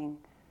everything.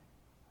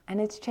 And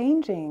it's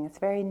changing. Its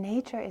very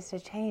nature is to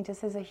change.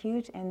 This is a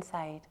huge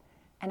insight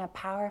and a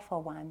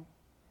powerful one.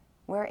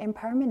 We're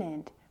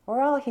impermanent.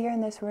 We're all here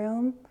in this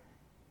room.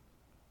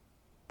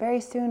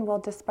 Very soon we'll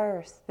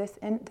disperse.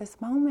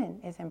 This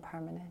moment is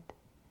impermanent.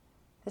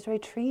 This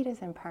retreat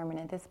is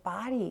impermanent. This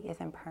body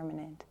is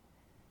impermanent.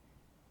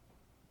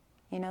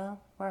 We're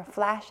a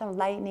flash of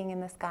lightning in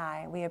the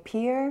sky. We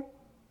appear,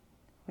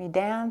 we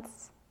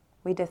dance,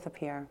 we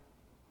disappear.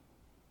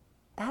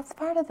 That's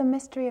part of the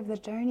mystery of the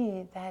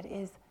journey that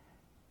is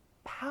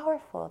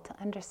powerful to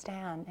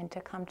understand and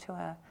to come to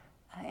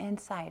an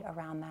insight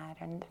around that,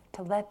 and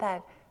to let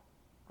that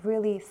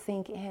really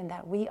sink in,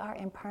 that we are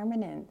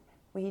impermanent.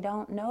 We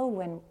don't know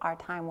when our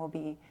time will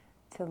be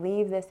to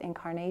leave this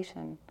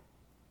incarnation.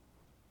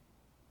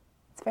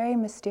 It's very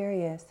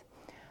mysterious.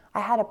 I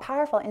had a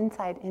powerful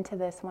insight into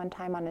this one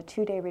time on a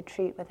 2-day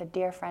retreat with a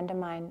dear friend of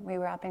mine. We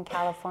were up in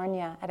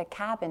California at a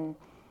cabin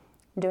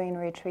doing a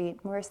retreat.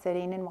 We were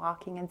sitting and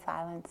walking in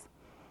silence.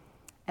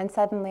 And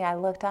suddenly I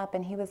looked up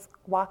and he was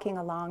walking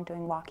along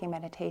doing walking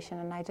meditation,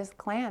 and I just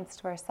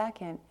glanced for a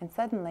second, and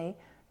suddenly it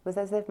was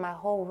as if my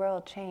whole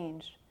world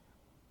changed.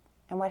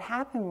 And what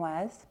happened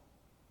was,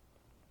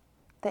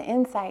 the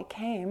insight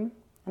came,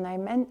 and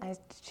I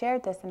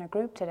shared this in a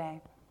group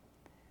today.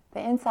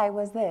 The insight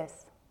was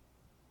this: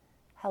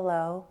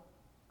 hello,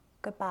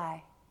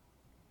 goodbye.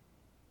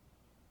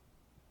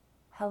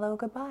 Hello,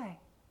 goodbye.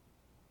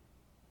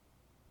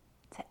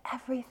 To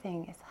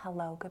everything is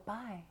hello,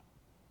 goodbye.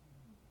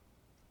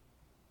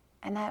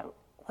 And that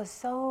was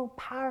so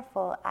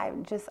powerful. I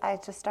just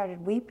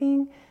started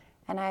weeping,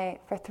 and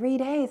for 3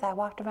 days I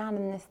walked around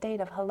in this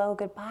state of hello,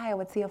 goodbye. I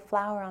would see a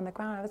flower on the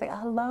ground. I was like,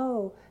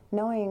 hello,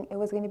 knowing it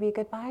was going to be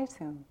goodbye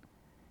soon.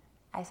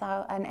 I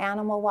saw an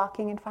animal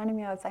walking in front of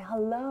me. I would say,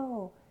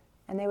 hello,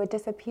 and they would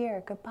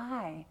disappear,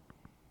 goodbye.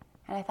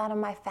 And I thought of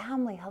my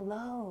family,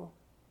 hello,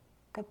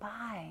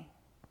 goodbye.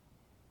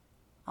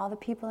 All the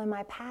people in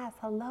my past,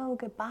 hello,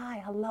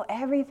 goodbye, hello.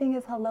 Everything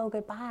is hello,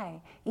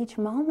 goodbye. Each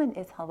moment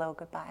is hello,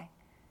 goodbye.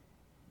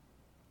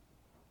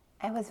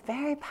 It was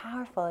very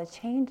powerful. It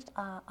changed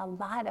a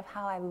lot of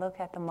how I look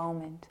at the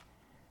moment.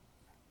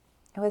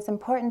 It was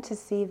important to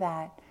see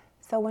that.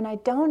 So when I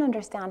don't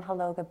understand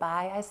hello,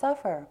 goodbye, I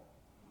suffer.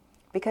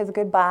 Because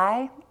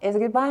goodbye is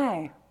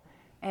goodbye.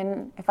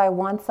 And if I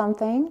want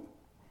something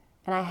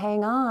and I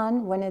hang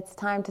on when it's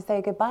time to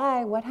say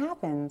goodbye, what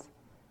happens?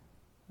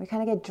 We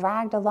kind of get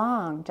dragged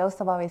along.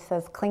 Joseph always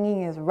says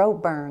clinging is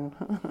rope burn.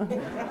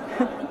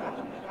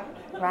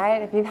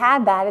 Right? If you've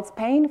had that, it's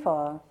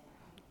painful.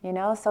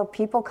 So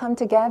people come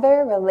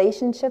together,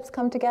 relationships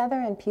come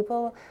together, and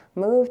people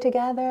move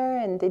together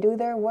and they do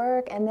their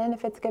work, and then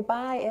if it's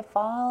goodbye, it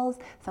falls,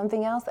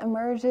 something else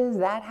emerges,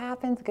 that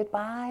happens,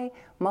 goodbye,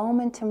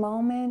 moment to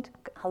moment,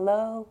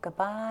 hello,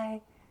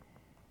 goodbye.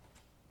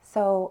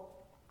 So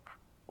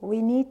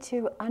we need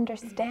to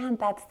understand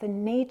that's the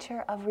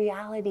nature of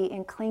reality,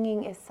 and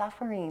clinging is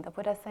suffering. The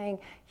Buddha is saying,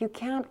 you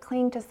can't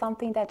cling to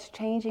something that's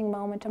changing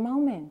moment to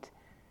moment.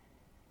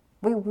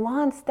 We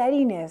want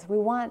steadiness. We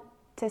want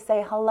to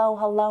say hello,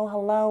 hello,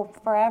 hello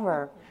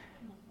forever.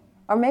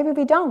 Or maybe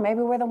we don't.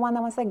 Maybe we're the one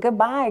that wants to say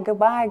goodbye,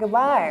 goodbye,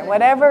 goodbye.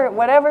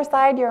 Whatever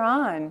side you're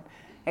on.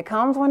 It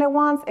comes when it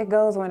wants, it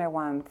goes when it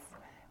wants.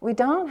 We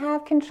don't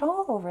have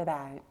control over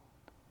that.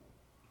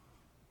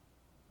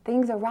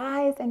 Things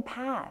arise and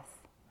pass.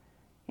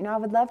 You know, I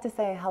would love to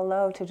say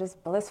hello to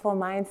just blissful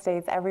mind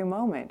states every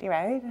moment,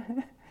 right?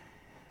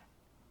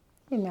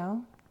 You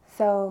know,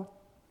 so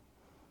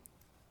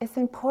it's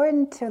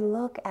important to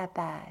look at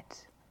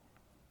that.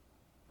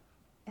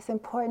 It's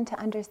important to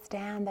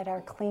understand that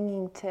our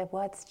clinging to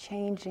what's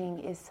changing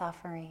is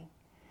suffering.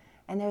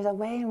 And there's a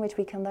way in which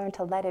we can learn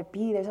to let it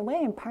be. There's a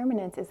way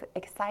impermanence is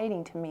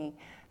exciting to me.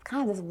 It's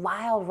kind of this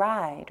wild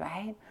ride,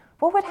 right?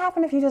 What would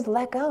happen if you just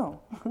let go?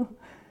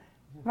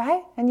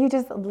 Right? And you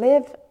just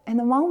live in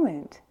the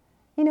moment.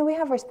 You know, we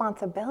have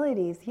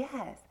responsibilities,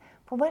 yes.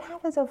 But what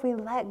happens if we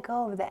let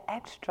go of the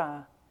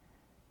extra,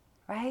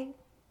 right?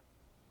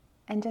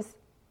 And just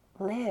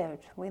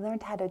lived. We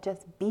learned how to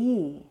just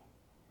be.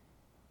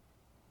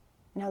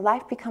 You know,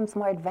 life becomes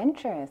more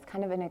adventurous,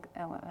 kind of an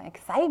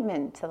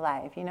excitement to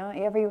life, you know,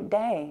 every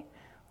day.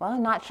 Well,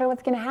 I'm not sure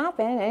what's going to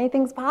happen.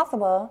 Anything's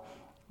possible,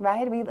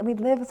 right? We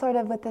live sort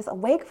of with this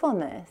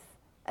wakefulness.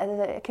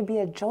 It could be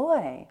a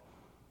joy.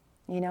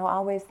 You know,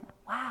 always,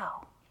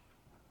 wow,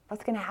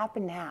 what's going to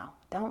happen now?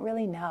 Don't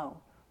really know.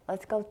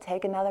 Let's go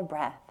take another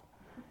breath.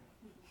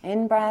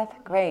 In breath,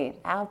 great.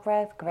 Out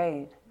breath,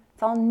 great.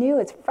 It's all new,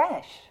 it's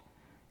fresh.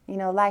 You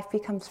know, life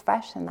becomes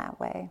fresh in that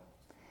way.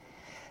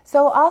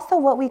 So also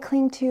what we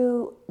cling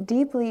to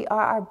deeply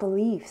are our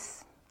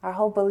beliefs, our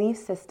whole belief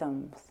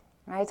systems,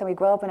 right? So we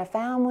grow up in a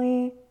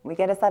family, we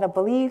get a set of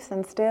beliefs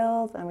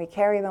instilled, and we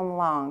carry them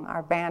along,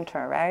 our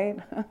banter, right?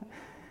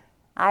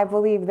 I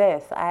believe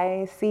this,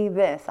 I see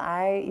this,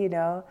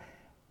 and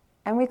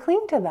we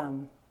cling to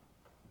them.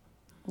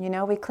 You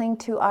know, we cling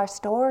to our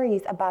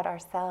stories about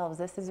ourselves.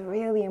 This is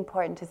really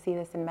important to see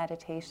this in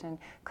meditation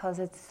because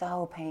it's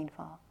so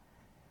painful.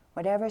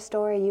 Whatever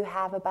story you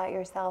have about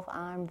yourself,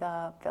 I'm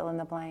the fill in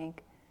the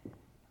blank,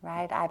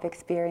 right? I've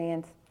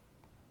experienced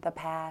the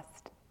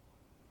past.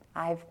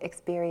 I've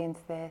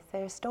experienced this.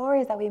 There's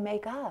stories that we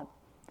make up.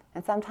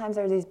 And sometimes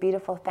there's these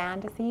beautiful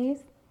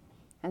fantasies,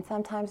 and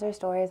sometimes there's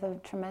stories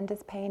of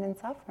tremendous pain and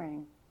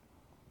suffering.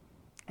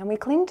 And we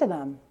cling to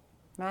them,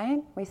 right?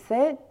 We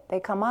sit, they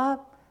come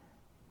up,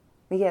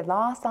 we get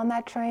lost on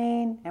that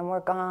train, and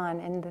we're gone.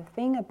 And the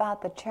thing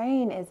about the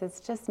train is it's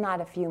just not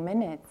a few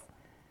minutes.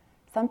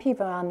 Some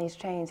people are on these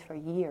trains for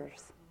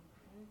years,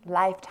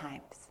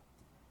 lifetimes.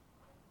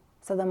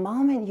 So the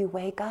moment you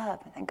wake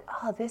up and think,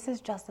 oh, this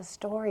is just a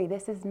story,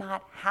 this is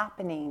not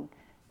happening,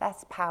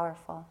 that's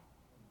powerful.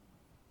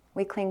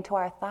 We cling to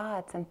our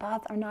thoughts, and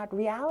thoughts are not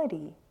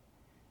reality.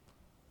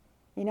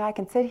 You know, I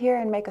can sit here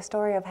and make a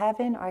story of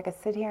heaven, or I could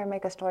sit here and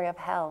make a story of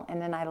hell,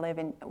 and then I live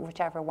in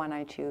whichever one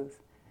I choose.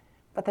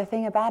 But the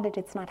thing about it,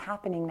 it's not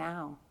happening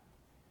now.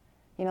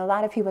 You know, a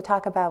lot of people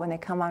talk about when they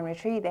come on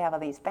retreat, they have all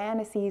these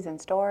fantasies and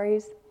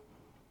stories.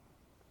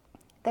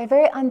 They're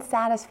very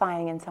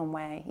unsatisfying in some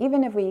way.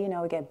 Even if we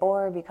get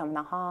bored, we come in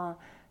the hall,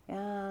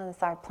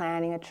 start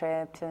planning a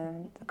trip to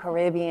the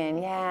Caribbean.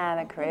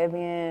 Yeah, the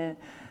Caribbean.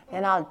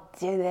 And I'll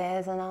do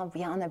this, and I'll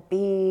be on the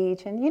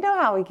beach. And you know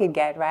how we could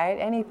get, right?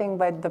 Anything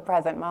but the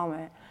present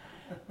moment.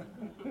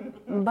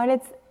 But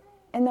it's,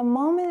 in the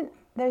moment,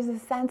 there's a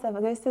sense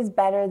of this is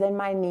better than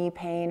my knee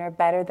pain, or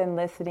better than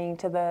listening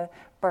to the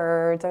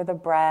birds or the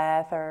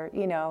breath, or,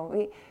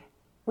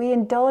 we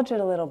indulge it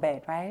a little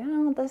bit, right?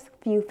 Oh, this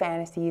few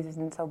fantasies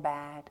isn't so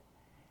bad.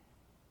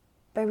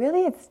 But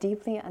really it's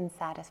deeply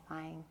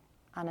unsatisfying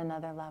on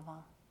another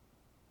level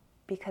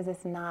because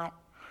it's not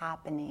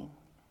happening.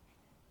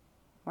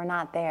 We're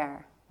not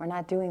there. We're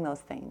not doing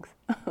those things.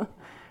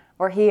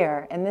 We're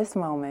here in this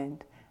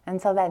moment. And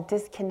so that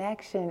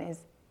disconnection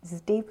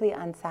is deeply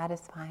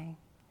unsatisfying.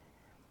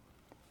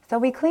 So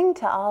we cling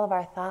to all of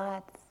our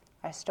thoughts,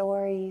 our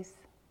stories.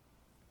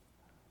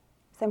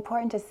 It's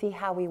important to see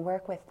how we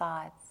work with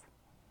thoughts.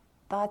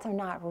 Thoughts are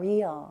not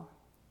real.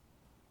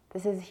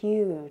 This is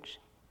huge.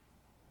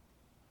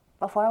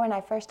 Before, when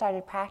I first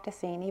started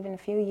practicing, even a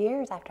few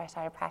years after I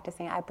started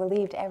practicing, I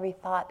believed every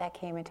thought that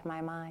came into my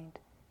mind.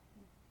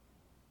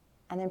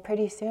 And then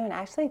pretty soon,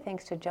 actually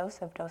thanks to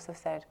Joseph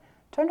said,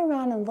 turn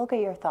around and look at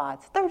your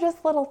thoughts. They're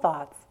just little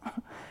thoughts.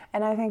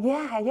 And I think,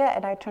 yeah.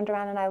 And I turned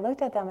around and I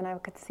looked at them and I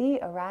could see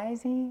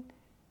arising,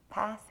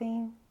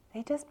 passing.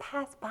 They just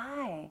pass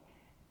by.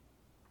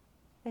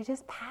 They're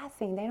just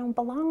passing. They don't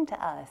belong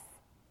to us.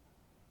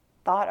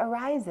 Thought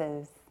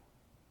arises.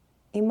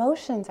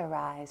 Emotions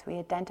arise. We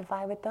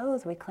identify with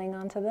those. We cling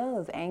on to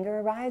those. Anger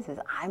arises.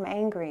 I'm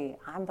angry.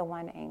 I'm the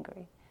one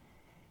angry.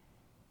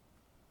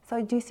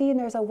 So do you see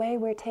there's a way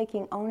we're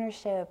taking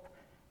ownership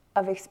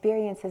of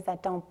experiences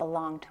that don't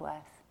belong to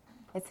us?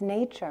 It's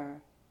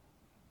nature.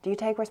 Do you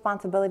take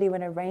responsibility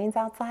when it rains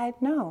outside?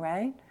 No,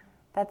 right?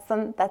 That's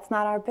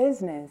not our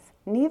business.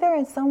 Neither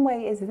in some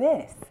way is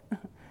this.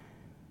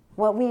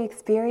 What we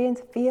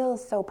experience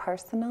feels so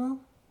personal,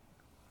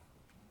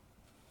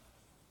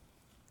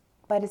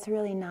 but it's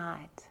really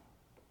not.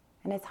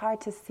 And it's hard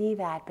to see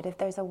that, but if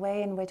there's a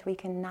way in which we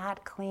can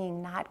not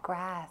cling, not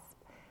grasp,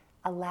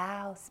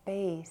 allow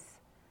space,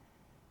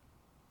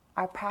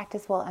 our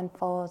practice will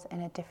unfold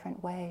in a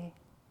different way.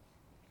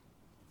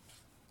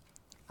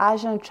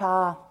 Ajahn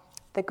Chah,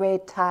 the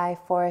great Thai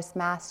forest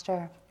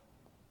master,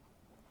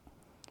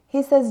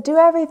 he says, do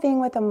everything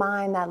with a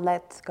mind that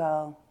lets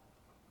go.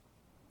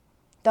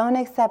 Don't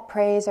accept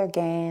praise or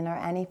gain or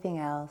anything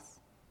else.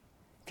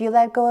 If you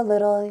let go a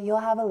little, you'll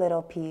have a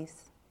little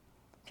peace.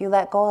 If you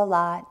let go a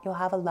lot, you'll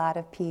have a lot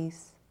of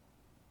peace.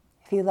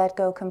 If you let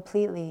go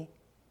completely,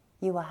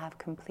 you will have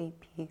complete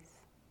peace.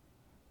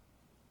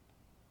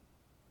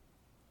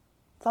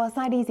 So it's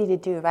not easy to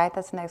do, right?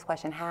 That's the next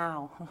question.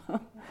 How?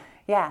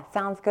 Yeah,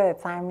 sounds good.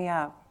 Sign me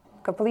up.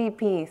 Complete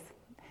peace.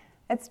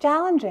 It's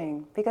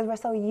challenging because we're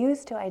so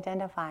used to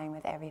identifying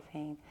with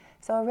everything.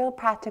 So a real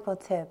practical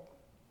tip.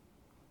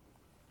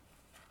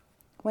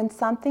 When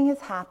something is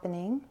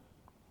happening,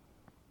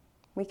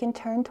 we can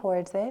turn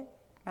towards it,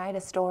 right?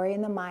 A story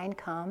in the mind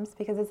comes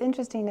because it's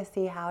interesting to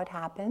see how it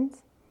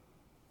happens.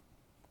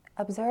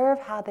 Observe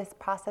how this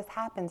process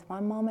happens.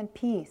 One moment,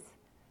 peace.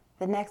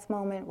 The next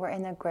moment, we're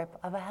in the grip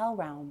of a hell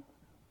realm.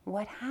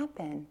 What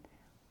happened?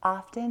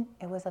 Often,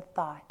 it was a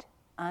thought,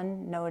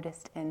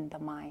 unnoticed in the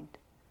mind.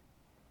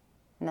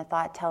 And the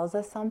thought tells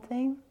us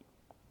something.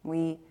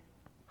 We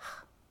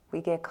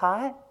get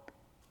caught.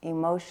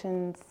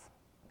 Emotions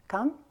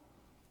come.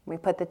 We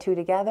put the two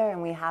together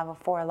and we have a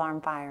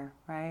 4-alarm fire,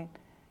 right?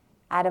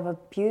 Out of a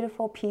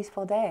beautiful,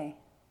 peaceful day.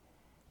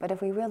 But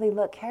if we really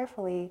look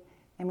carefully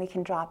and we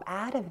can drop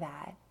out of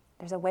that,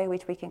 there's a way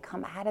which we can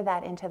come out of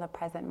that into the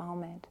present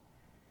moment.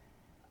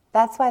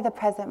 That's why the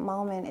present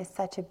moment is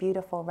such a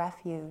beautiful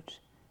refuge,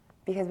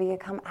 because we can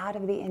come out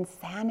of the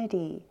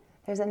insanity.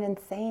 There's an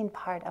insane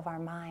part of our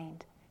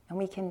mind. And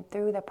we can,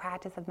 through the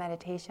practice of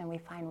meditation, we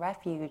find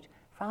refuge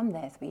from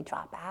this. We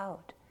drop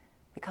out.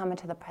 We come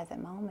into the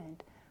present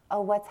moment.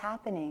 Oh, what's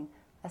happening?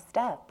 A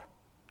step.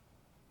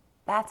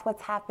 That's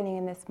what's happening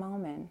in this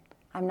moment.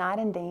 I'm not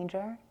in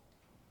danger.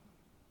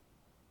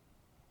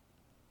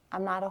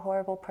 I'm not a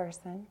horrible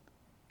person.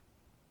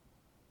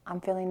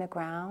 I'm feeling the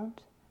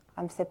ground.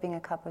 I'm sipping a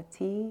cup of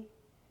tea.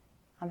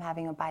 I'm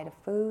having a bite of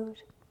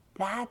food.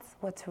 That's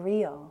what's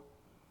real.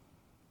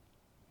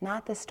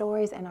 Not the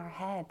stories in our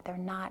head. They're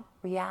not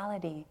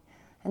reality.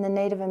 In the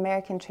Native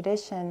American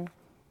tradition,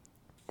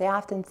 they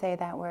often say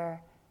that we're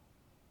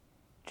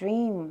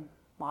dream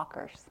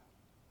walkers,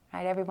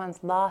 right? Everyone's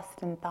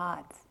lost in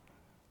thoughts,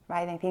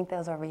 right? They think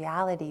those are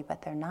reality,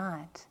 but they're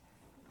not.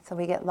 So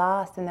we get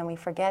lost and then we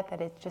forget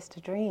that it's just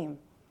a dream,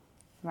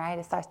 right?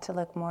 It starts to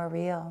look more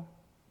real.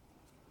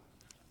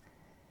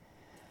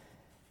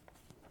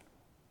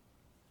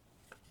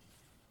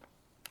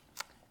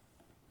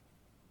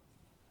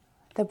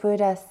 The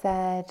Buddha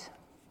said,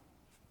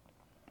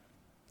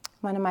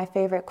 one of my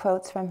favorite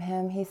quotes from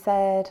him, he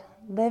said,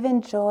 live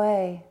in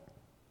joy,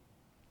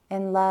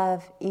 in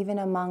love, even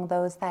among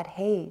those that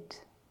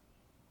hate.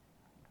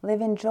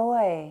 Live in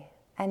joy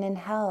and in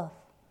health,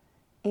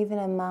 even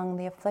among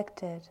the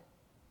afflicted.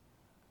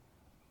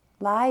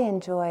 Lie in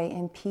joy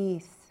and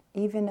peace,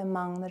 even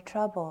among the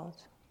troubled.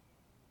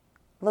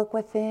 Look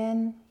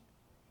within,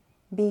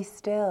 be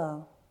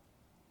still.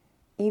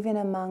 Even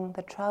among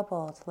the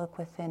troubled, look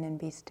within and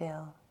be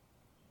still.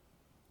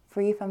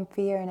 Free from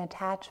fear and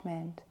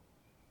attachment,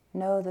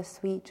 know the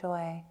sweet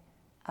joy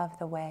of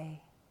the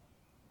way.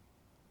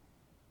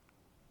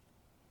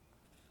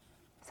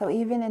 So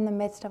even in the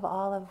midst of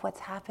all of what's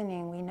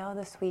happening, we know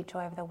the sweet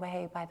joy of the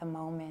way by the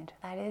moment.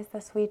 That is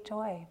the sweet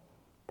joy.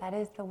 That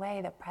is the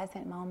way, the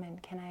present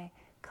moment. Can I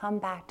come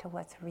back to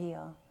what's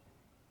real?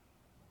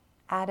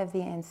 Out of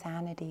the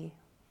insanity.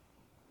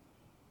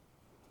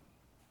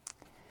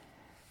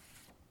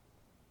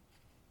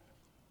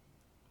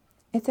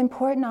 It's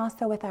important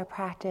also with our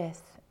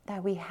practice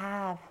that we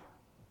have,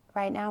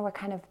 right now we're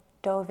kind of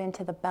dove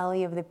into the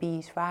belly of the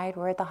beast, right?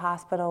 We're at the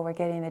hospital, we're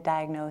getting the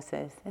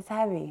diagnosis. It's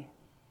heavy.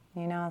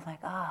 You know, it's like,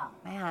 oh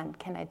man,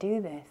 can I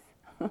do this?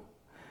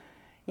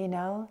 You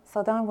know,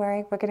 so don't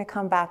worry, we're going to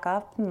come back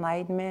up,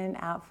 enlightenment,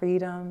 out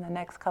freedom the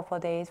next couple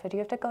of days, but you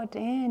have to go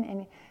in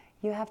and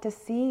you have to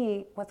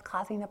see what's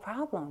causing the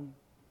problem.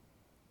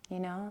 You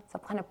know, so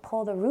kind of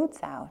pull the roots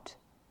out.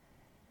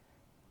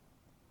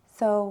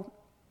 So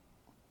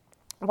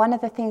one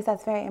of the things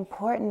that's very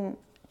important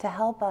to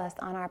help us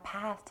on our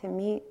path to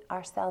meet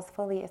ourselves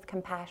fully is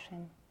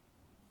compassion.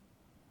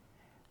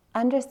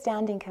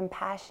 Understanding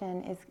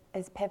compassion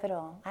is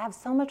pivotal. I have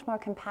so much more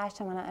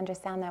compassion when I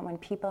understand that when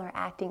people are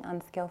acting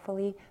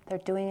unskillfully, they're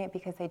doing it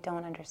because they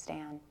don't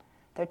understand.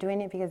 They're doing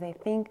it because they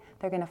think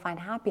they're going to find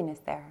happiness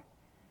there.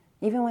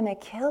 Even when they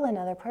kill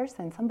another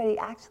person, somebody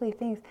actually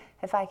thinks,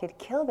 if I could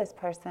kill this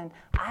person,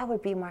 I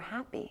would be more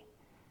happy.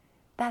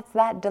 That's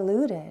that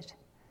deluded.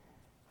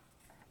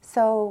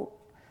 So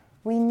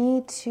we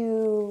need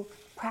to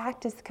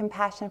practice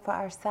compassion for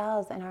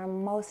ourselves in our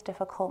most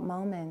difficult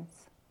moments.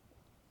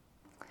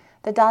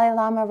 The Dalai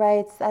Lama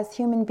writes, as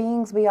human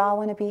beings, we all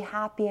want to be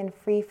happy and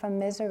free from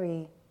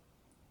misery.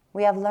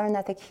 We have learned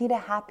that the key to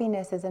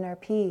happiness is inner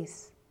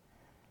peace.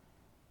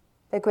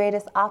 The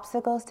greatest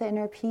obstacles to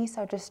inner peace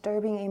are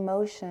disturbing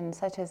emotions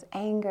such as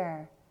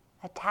anger,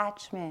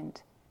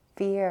 attachment,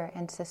 fear,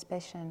 and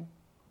suspicion.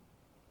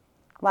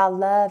 While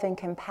love and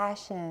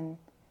compassion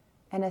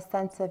and a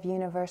sense of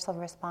universal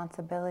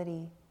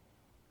responsibility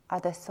are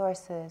the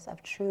sources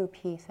of true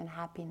peace and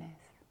happiness.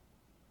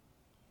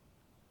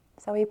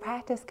 So we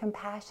practice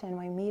compassion,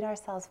 we meet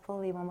ourselves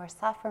fully. When we're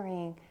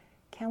suffering,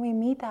 can we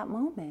meet that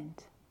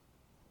moment?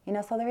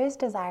 So there is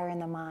desire in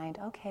the mind.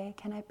 Okay,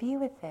 can I be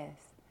with this?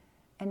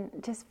 And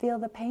just feel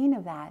the pain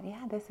of that.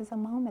 Yeah, this is a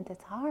moment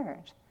that's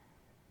hard.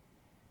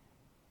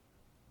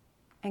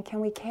 And can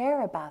we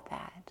care about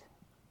that?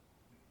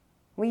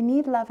 We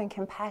need love and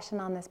compassion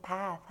on this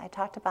path. I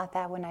talked about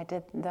that when I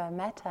did the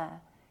metta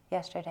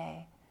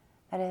yesterday.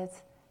 That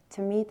is,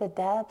 to meet the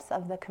depths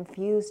of the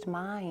confused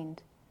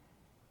mind,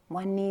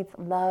 one needs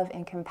love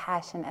and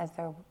compassion as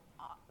their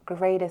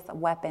greatest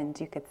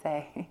weapons, you could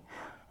say.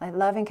 Like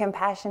love and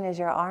compassion is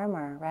your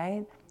armor,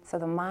 right? So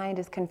the mind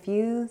is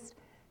confused,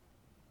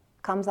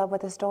 comes up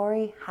with a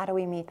story. How do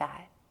we meet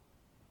that?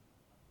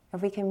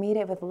 If we can meet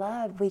it with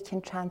love, we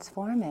can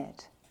transform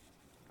it.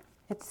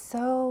 It's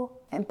so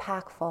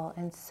impactful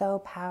and so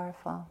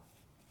powerful.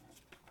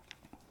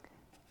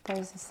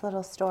 There's this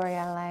little story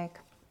I like.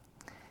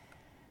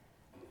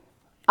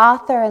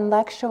 Author and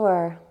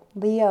lecturer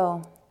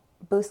Leo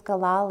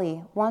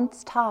Buscalali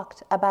once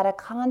talked about a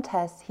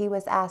contest he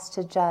was asked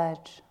to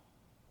judge.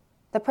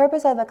 The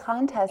purpose of the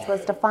contest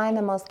was to find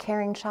the most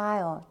caring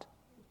child.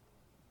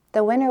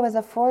 The winner was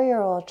a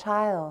 4-year-old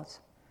child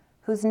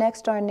whose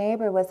next-door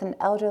neighbor was an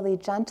elderly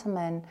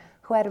gentleman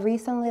who had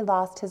recently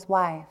lost his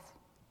wife.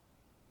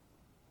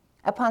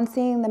 Upon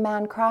seeing the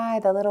man cry,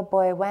 the little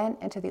boy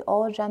went into the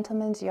old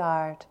gentleman's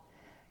yard,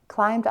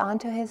 climbed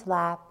onto his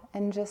lap,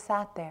 and just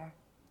sat there.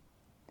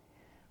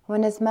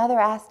 When his mother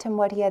asked him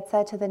what he had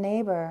said to the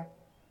neighbor,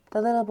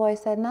 the little boy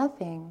said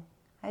nothing.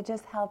 I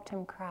just helped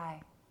him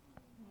cry.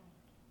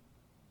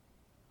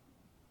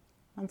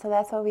 And so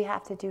that's what we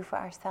have to do for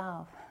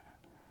ourselves,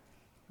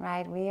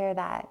 right? We are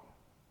that.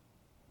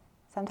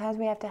 Sometimes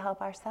we have to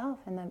help ourselves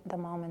in the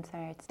moments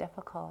where it's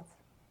difficult.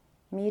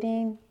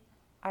 Meeting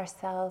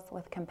ourselves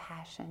with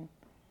compassion.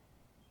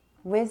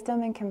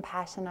 Wisdom and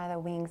compassion are the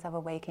wings of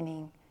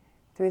awakening.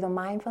 Through the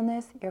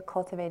mindfulness, you're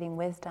cultivating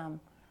wisdom.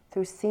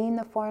 Through seeing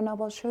the Four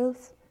Noble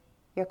Truths,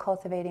 you're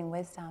cultivating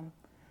wisdom.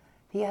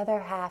 The other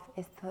half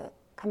is the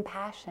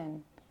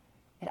compassion.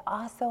 It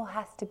also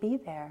has to be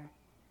there.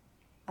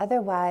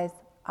 Otherwise,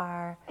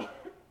 our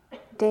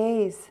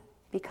days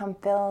become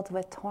filled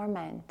with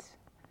torment,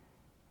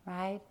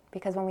 right?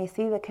 Because when we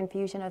see the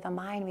confusion of the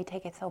mind, we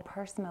take it so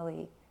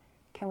personally.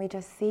 Can we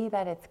just see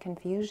that it's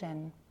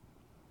confusion?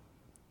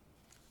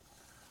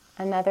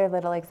 Another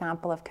little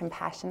example of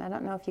compassion. I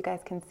don't know if you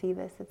guys can see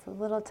this. It's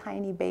little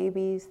tiny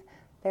babies.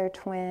 They're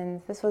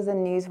twins. This was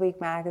in Newsweek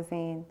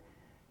magazine.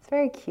 It's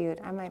very cute.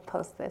 I might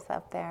post this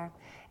up there.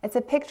 It's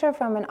a picture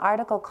from an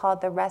article called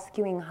The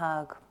Rescuing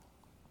Hug.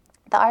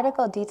 The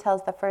article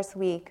details the first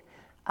week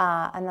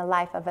in the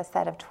life of a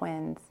set of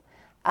twins.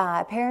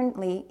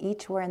 Apparently,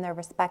 each were in their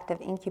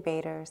respective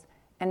incubators,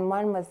 and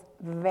one was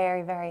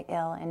very, very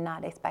ill and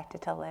not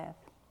expected to live.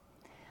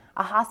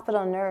 A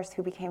hospital nurse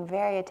who became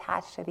very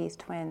attached to these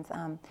twins,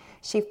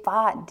 she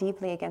fought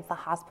deeply against the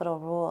hospital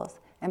rules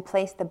and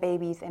placed the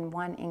babies in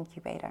one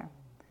incubator.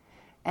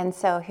 And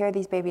so here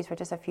these babies were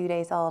just a few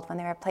days old. When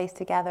they were placed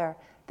together,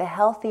 the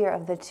healthier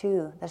of the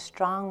two, the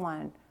strong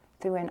one,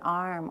 threw an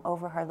arm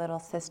over her little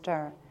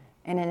sister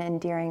in an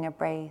endearing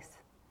embrace.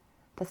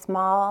 The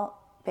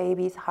small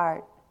baby's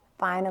heart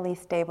finally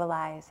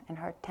stabilized and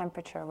her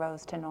temperature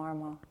rose to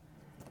normal.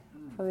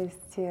 For these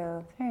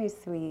two, very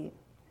sweet.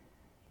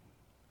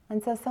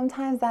 And so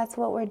sometimes that's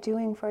what we're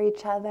doing for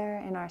each other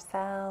and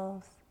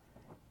ourselves.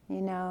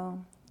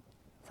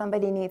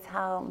 Somebody needs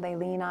help, they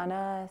lean on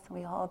us,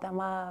 we hold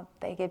them up,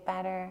 they get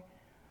better.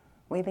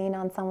 We lean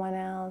on someone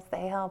else,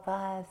 they help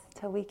us,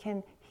 till we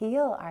can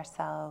heal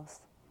ourselves.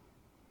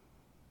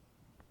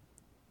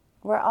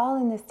 We're all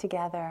in this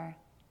together.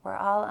 We're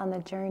all on the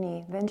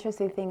journey. The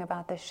interesting thing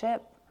about the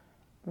ship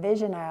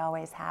vision I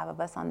always have of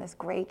us on this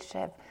great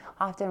ship,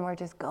 often we're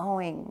just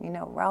going,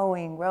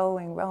 rowing,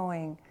 rowing,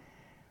 rowing.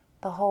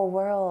 The whole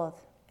world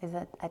is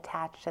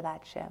attached to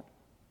that ship,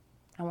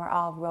 and we're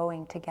all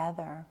rowing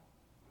together.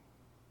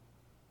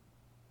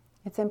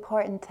 It's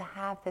important to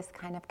have this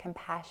kind of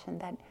compassion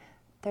that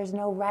there's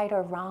no right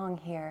or wrong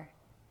here.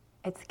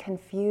 It's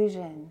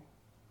confusion.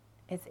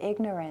 It's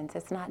ignorance.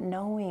 It's not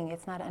knowing.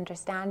 It's not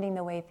understanding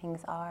the way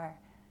things are.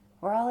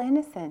 We're all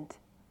innocent.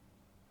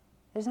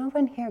 There's no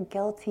one here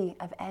guilty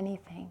of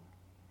anything.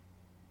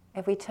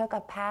 If we took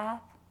a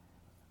path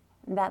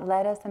that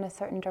led us in a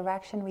certain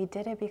direction, we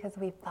did it because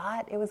we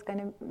thought it was going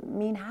to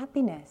mean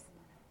happiness.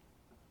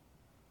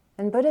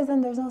 In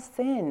Buddhism, there's no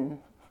sin.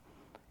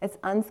 It's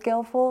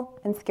unskillful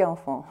and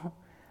skillful.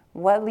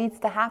 What leads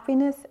to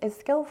happiness is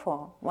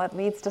skillful. What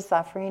leads to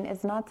suffering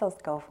is not so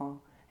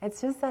skillful. It's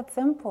just that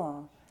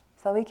simple.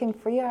 So we can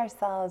free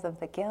ourselves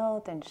of the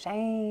guilt and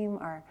shame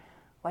or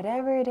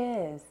whatever it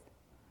is.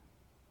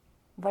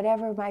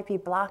 Whatever might be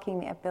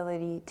blocking the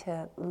ability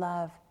to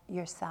love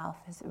yourself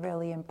is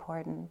really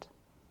important.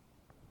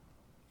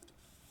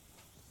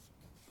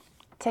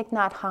 Thich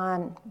Nhat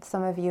Hanh,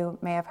 some of you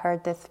may have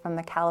heard this from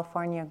the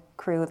California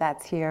crew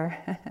that's here.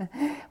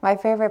 My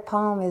favorite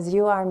poem is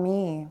You Are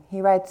Me.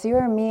 He writes, you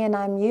are me and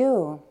I'm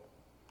you.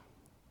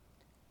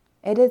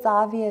 It is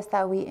obvious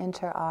that we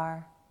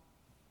are.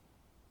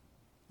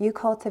 You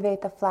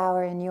cultivate the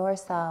flower in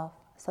yourself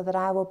so that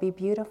I will be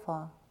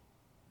beautiful.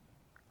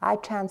 I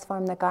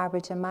transform the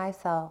garbage in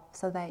myself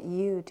so that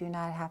you do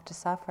not have to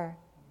suffer.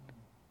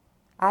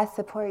 I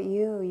support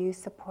you, you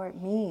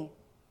support me.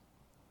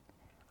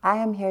 I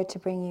am here to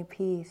bring you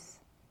peace,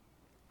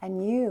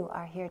 and you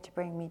are here to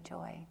bring me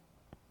joy.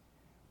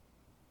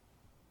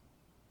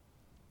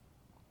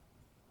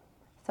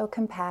 So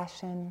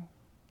compassion,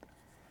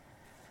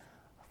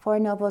 Four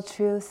Noble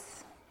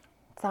Truths,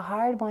 it's a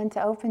hard one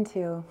to open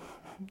to.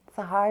 It's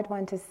a hard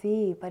one to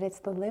see, but it's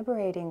the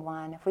liberating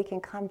one. If we can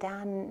come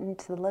down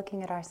into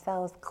looking at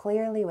ourselves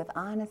clearly with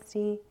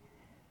honesty,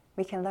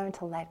 we can learn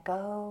to let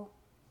go.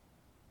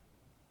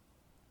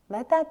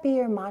 Let that be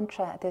your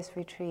mantra at this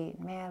retreat.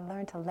 May I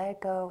learn to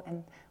let go,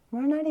 and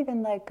we're not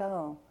even let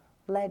go,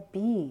 let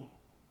be.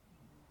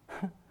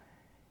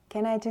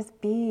 Can I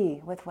just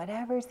be with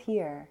whatever's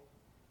here,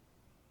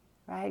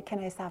 right?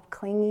 Can I stop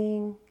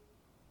clinging?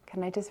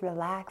 Can I just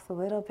relax a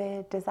little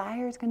bit?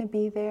 Desire is going to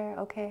be there,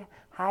 okay?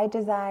 High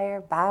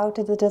desire, bow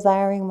to the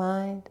desiring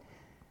mind.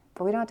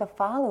 But we don't have to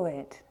follow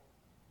it,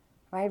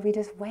 right? We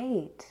just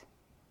wait.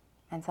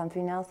 And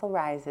something else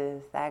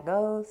arises. That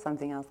goes,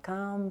 something else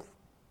comes.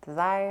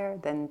 Desire,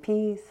 then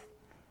peace,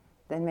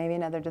 then maybe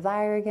another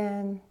desire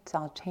again. It's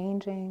all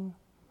changing.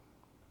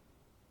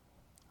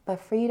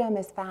 But freedom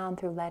is found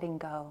through letting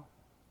go.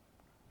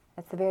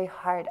 That's the very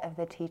heart of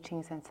the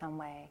teachings in some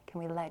way.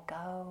 Can we let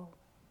go?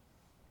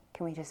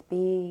 Can we just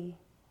be?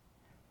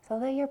 So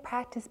let your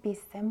practice be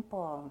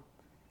simple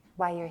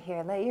while you're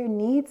here. Let your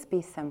needs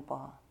be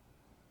simple.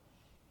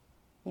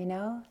 You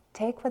know,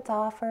 take what's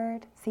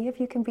offered. See if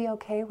you can be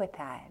okay with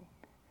that.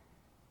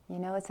 You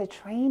know, it's a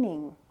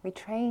training. We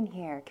train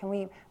here. Can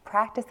we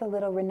practice a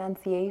little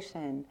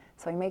renunciation?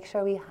 So we make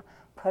sure we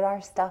put our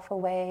stuff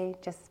away,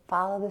 just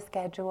follow the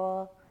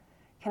schedule.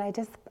 Can I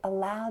just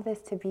allow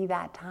this to be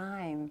that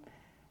time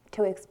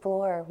to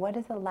explore what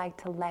is it like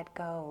to let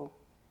go?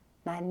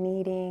 Not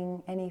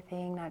needing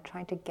anything, not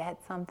trying to get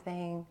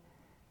something.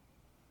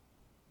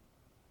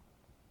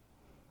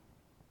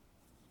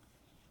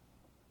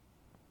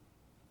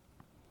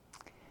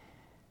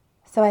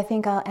 So I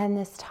think I'll end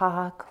this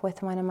talk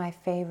with one of my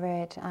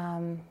favorite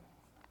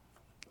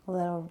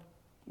little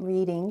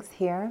readings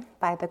here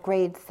by the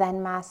great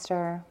Zen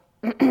master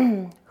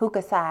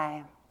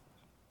Hokusai.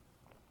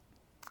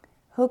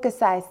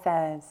 Hokusai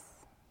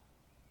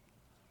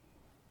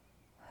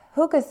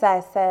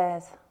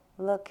says,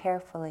 look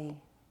carefully.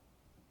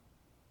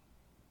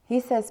 He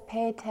says,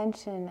 pay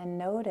attention and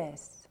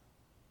notice.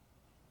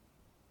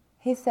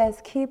 He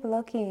says, keep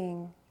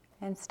looking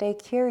and stay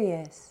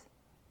curious.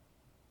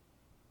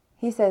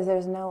 He says,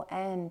 there's no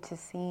end to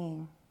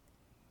seeing.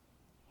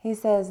 He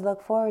says,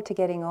 look forward to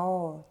getting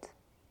old.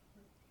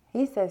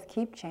 He says,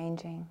 keep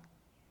changing.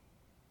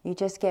 You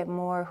just get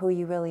more who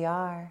you really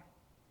are.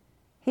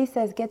 He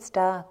says, get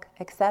stuck,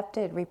 accept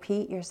it,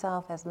 repeat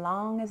yourself as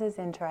long as it's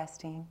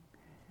interesting.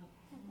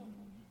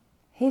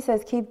 He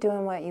says, keep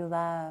doing what you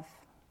love.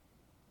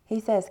 He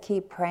says,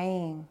 keep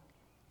praying.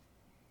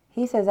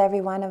 He says,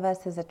 every one of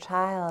us is a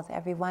child.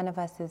 Every one of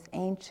us is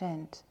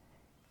ancient.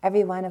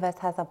 Every one of us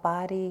has a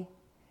body.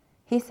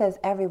 He says,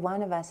 every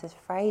one of us is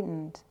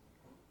frightened.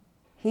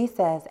 He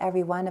says,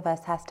 every one of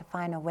us has to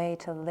find a way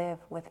to live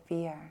with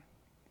fear.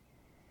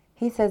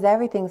 He says,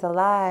 everything's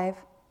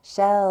alive.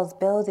 Shells,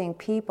 building,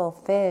 people,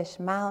 fish,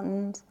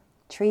 mountains,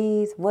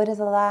 trees, wood is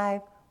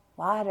alive.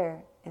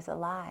 Water is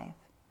alive.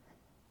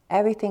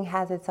 Everything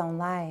has its own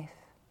life.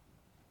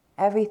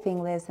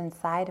 Everything lives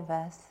inside of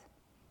us.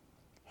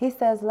 He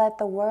says, let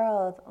the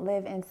world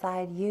live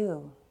inside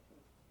you.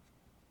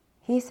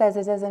 He says,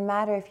 it doesn't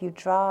matter if you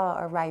draw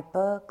or write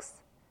books.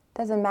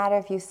 Doesn't matter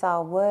if you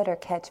saw wood or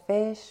catch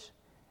fish.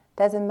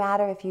 Doesn't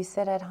matter if you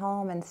sit at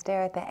home and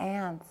stare at the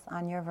ants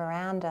on your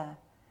veranda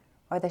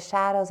or the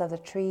shadows of the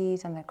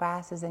trees and the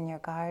grasses in your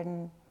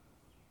garden.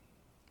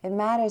 It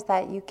matters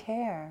that you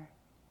care.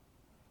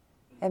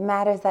 It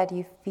matters that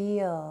you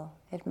feel.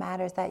 It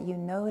matters that you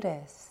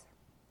notice.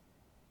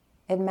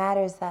 It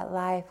matters that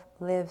life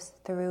lives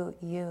through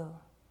you.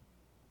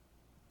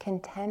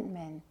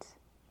 Contentment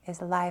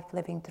is life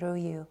living through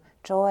you.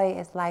 Joy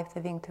is life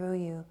living through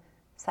you.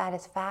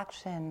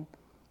 Satisfaction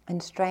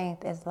and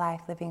strength is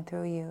life living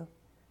through you.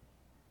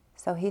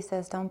 So he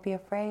says, don't be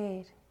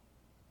afraid.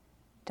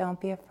 Don't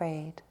be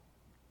afraid.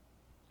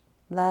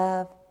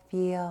 Love,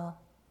 feel,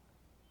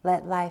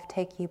 let life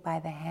take you by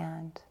the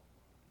hand.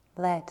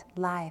 Let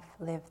life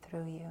live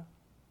through you.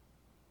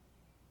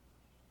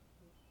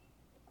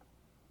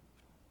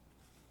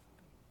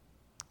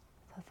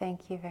 So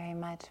thank you very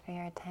much for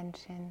your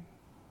attention.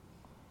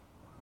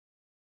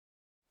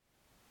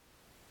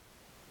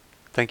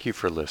 Thank you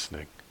for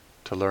listening.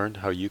 To learn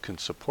how you can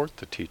support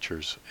the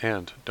teachers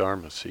and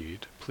Dharma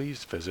Seed,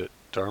 please visit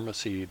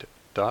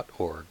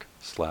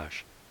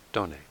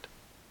dharmaseed.org/donate.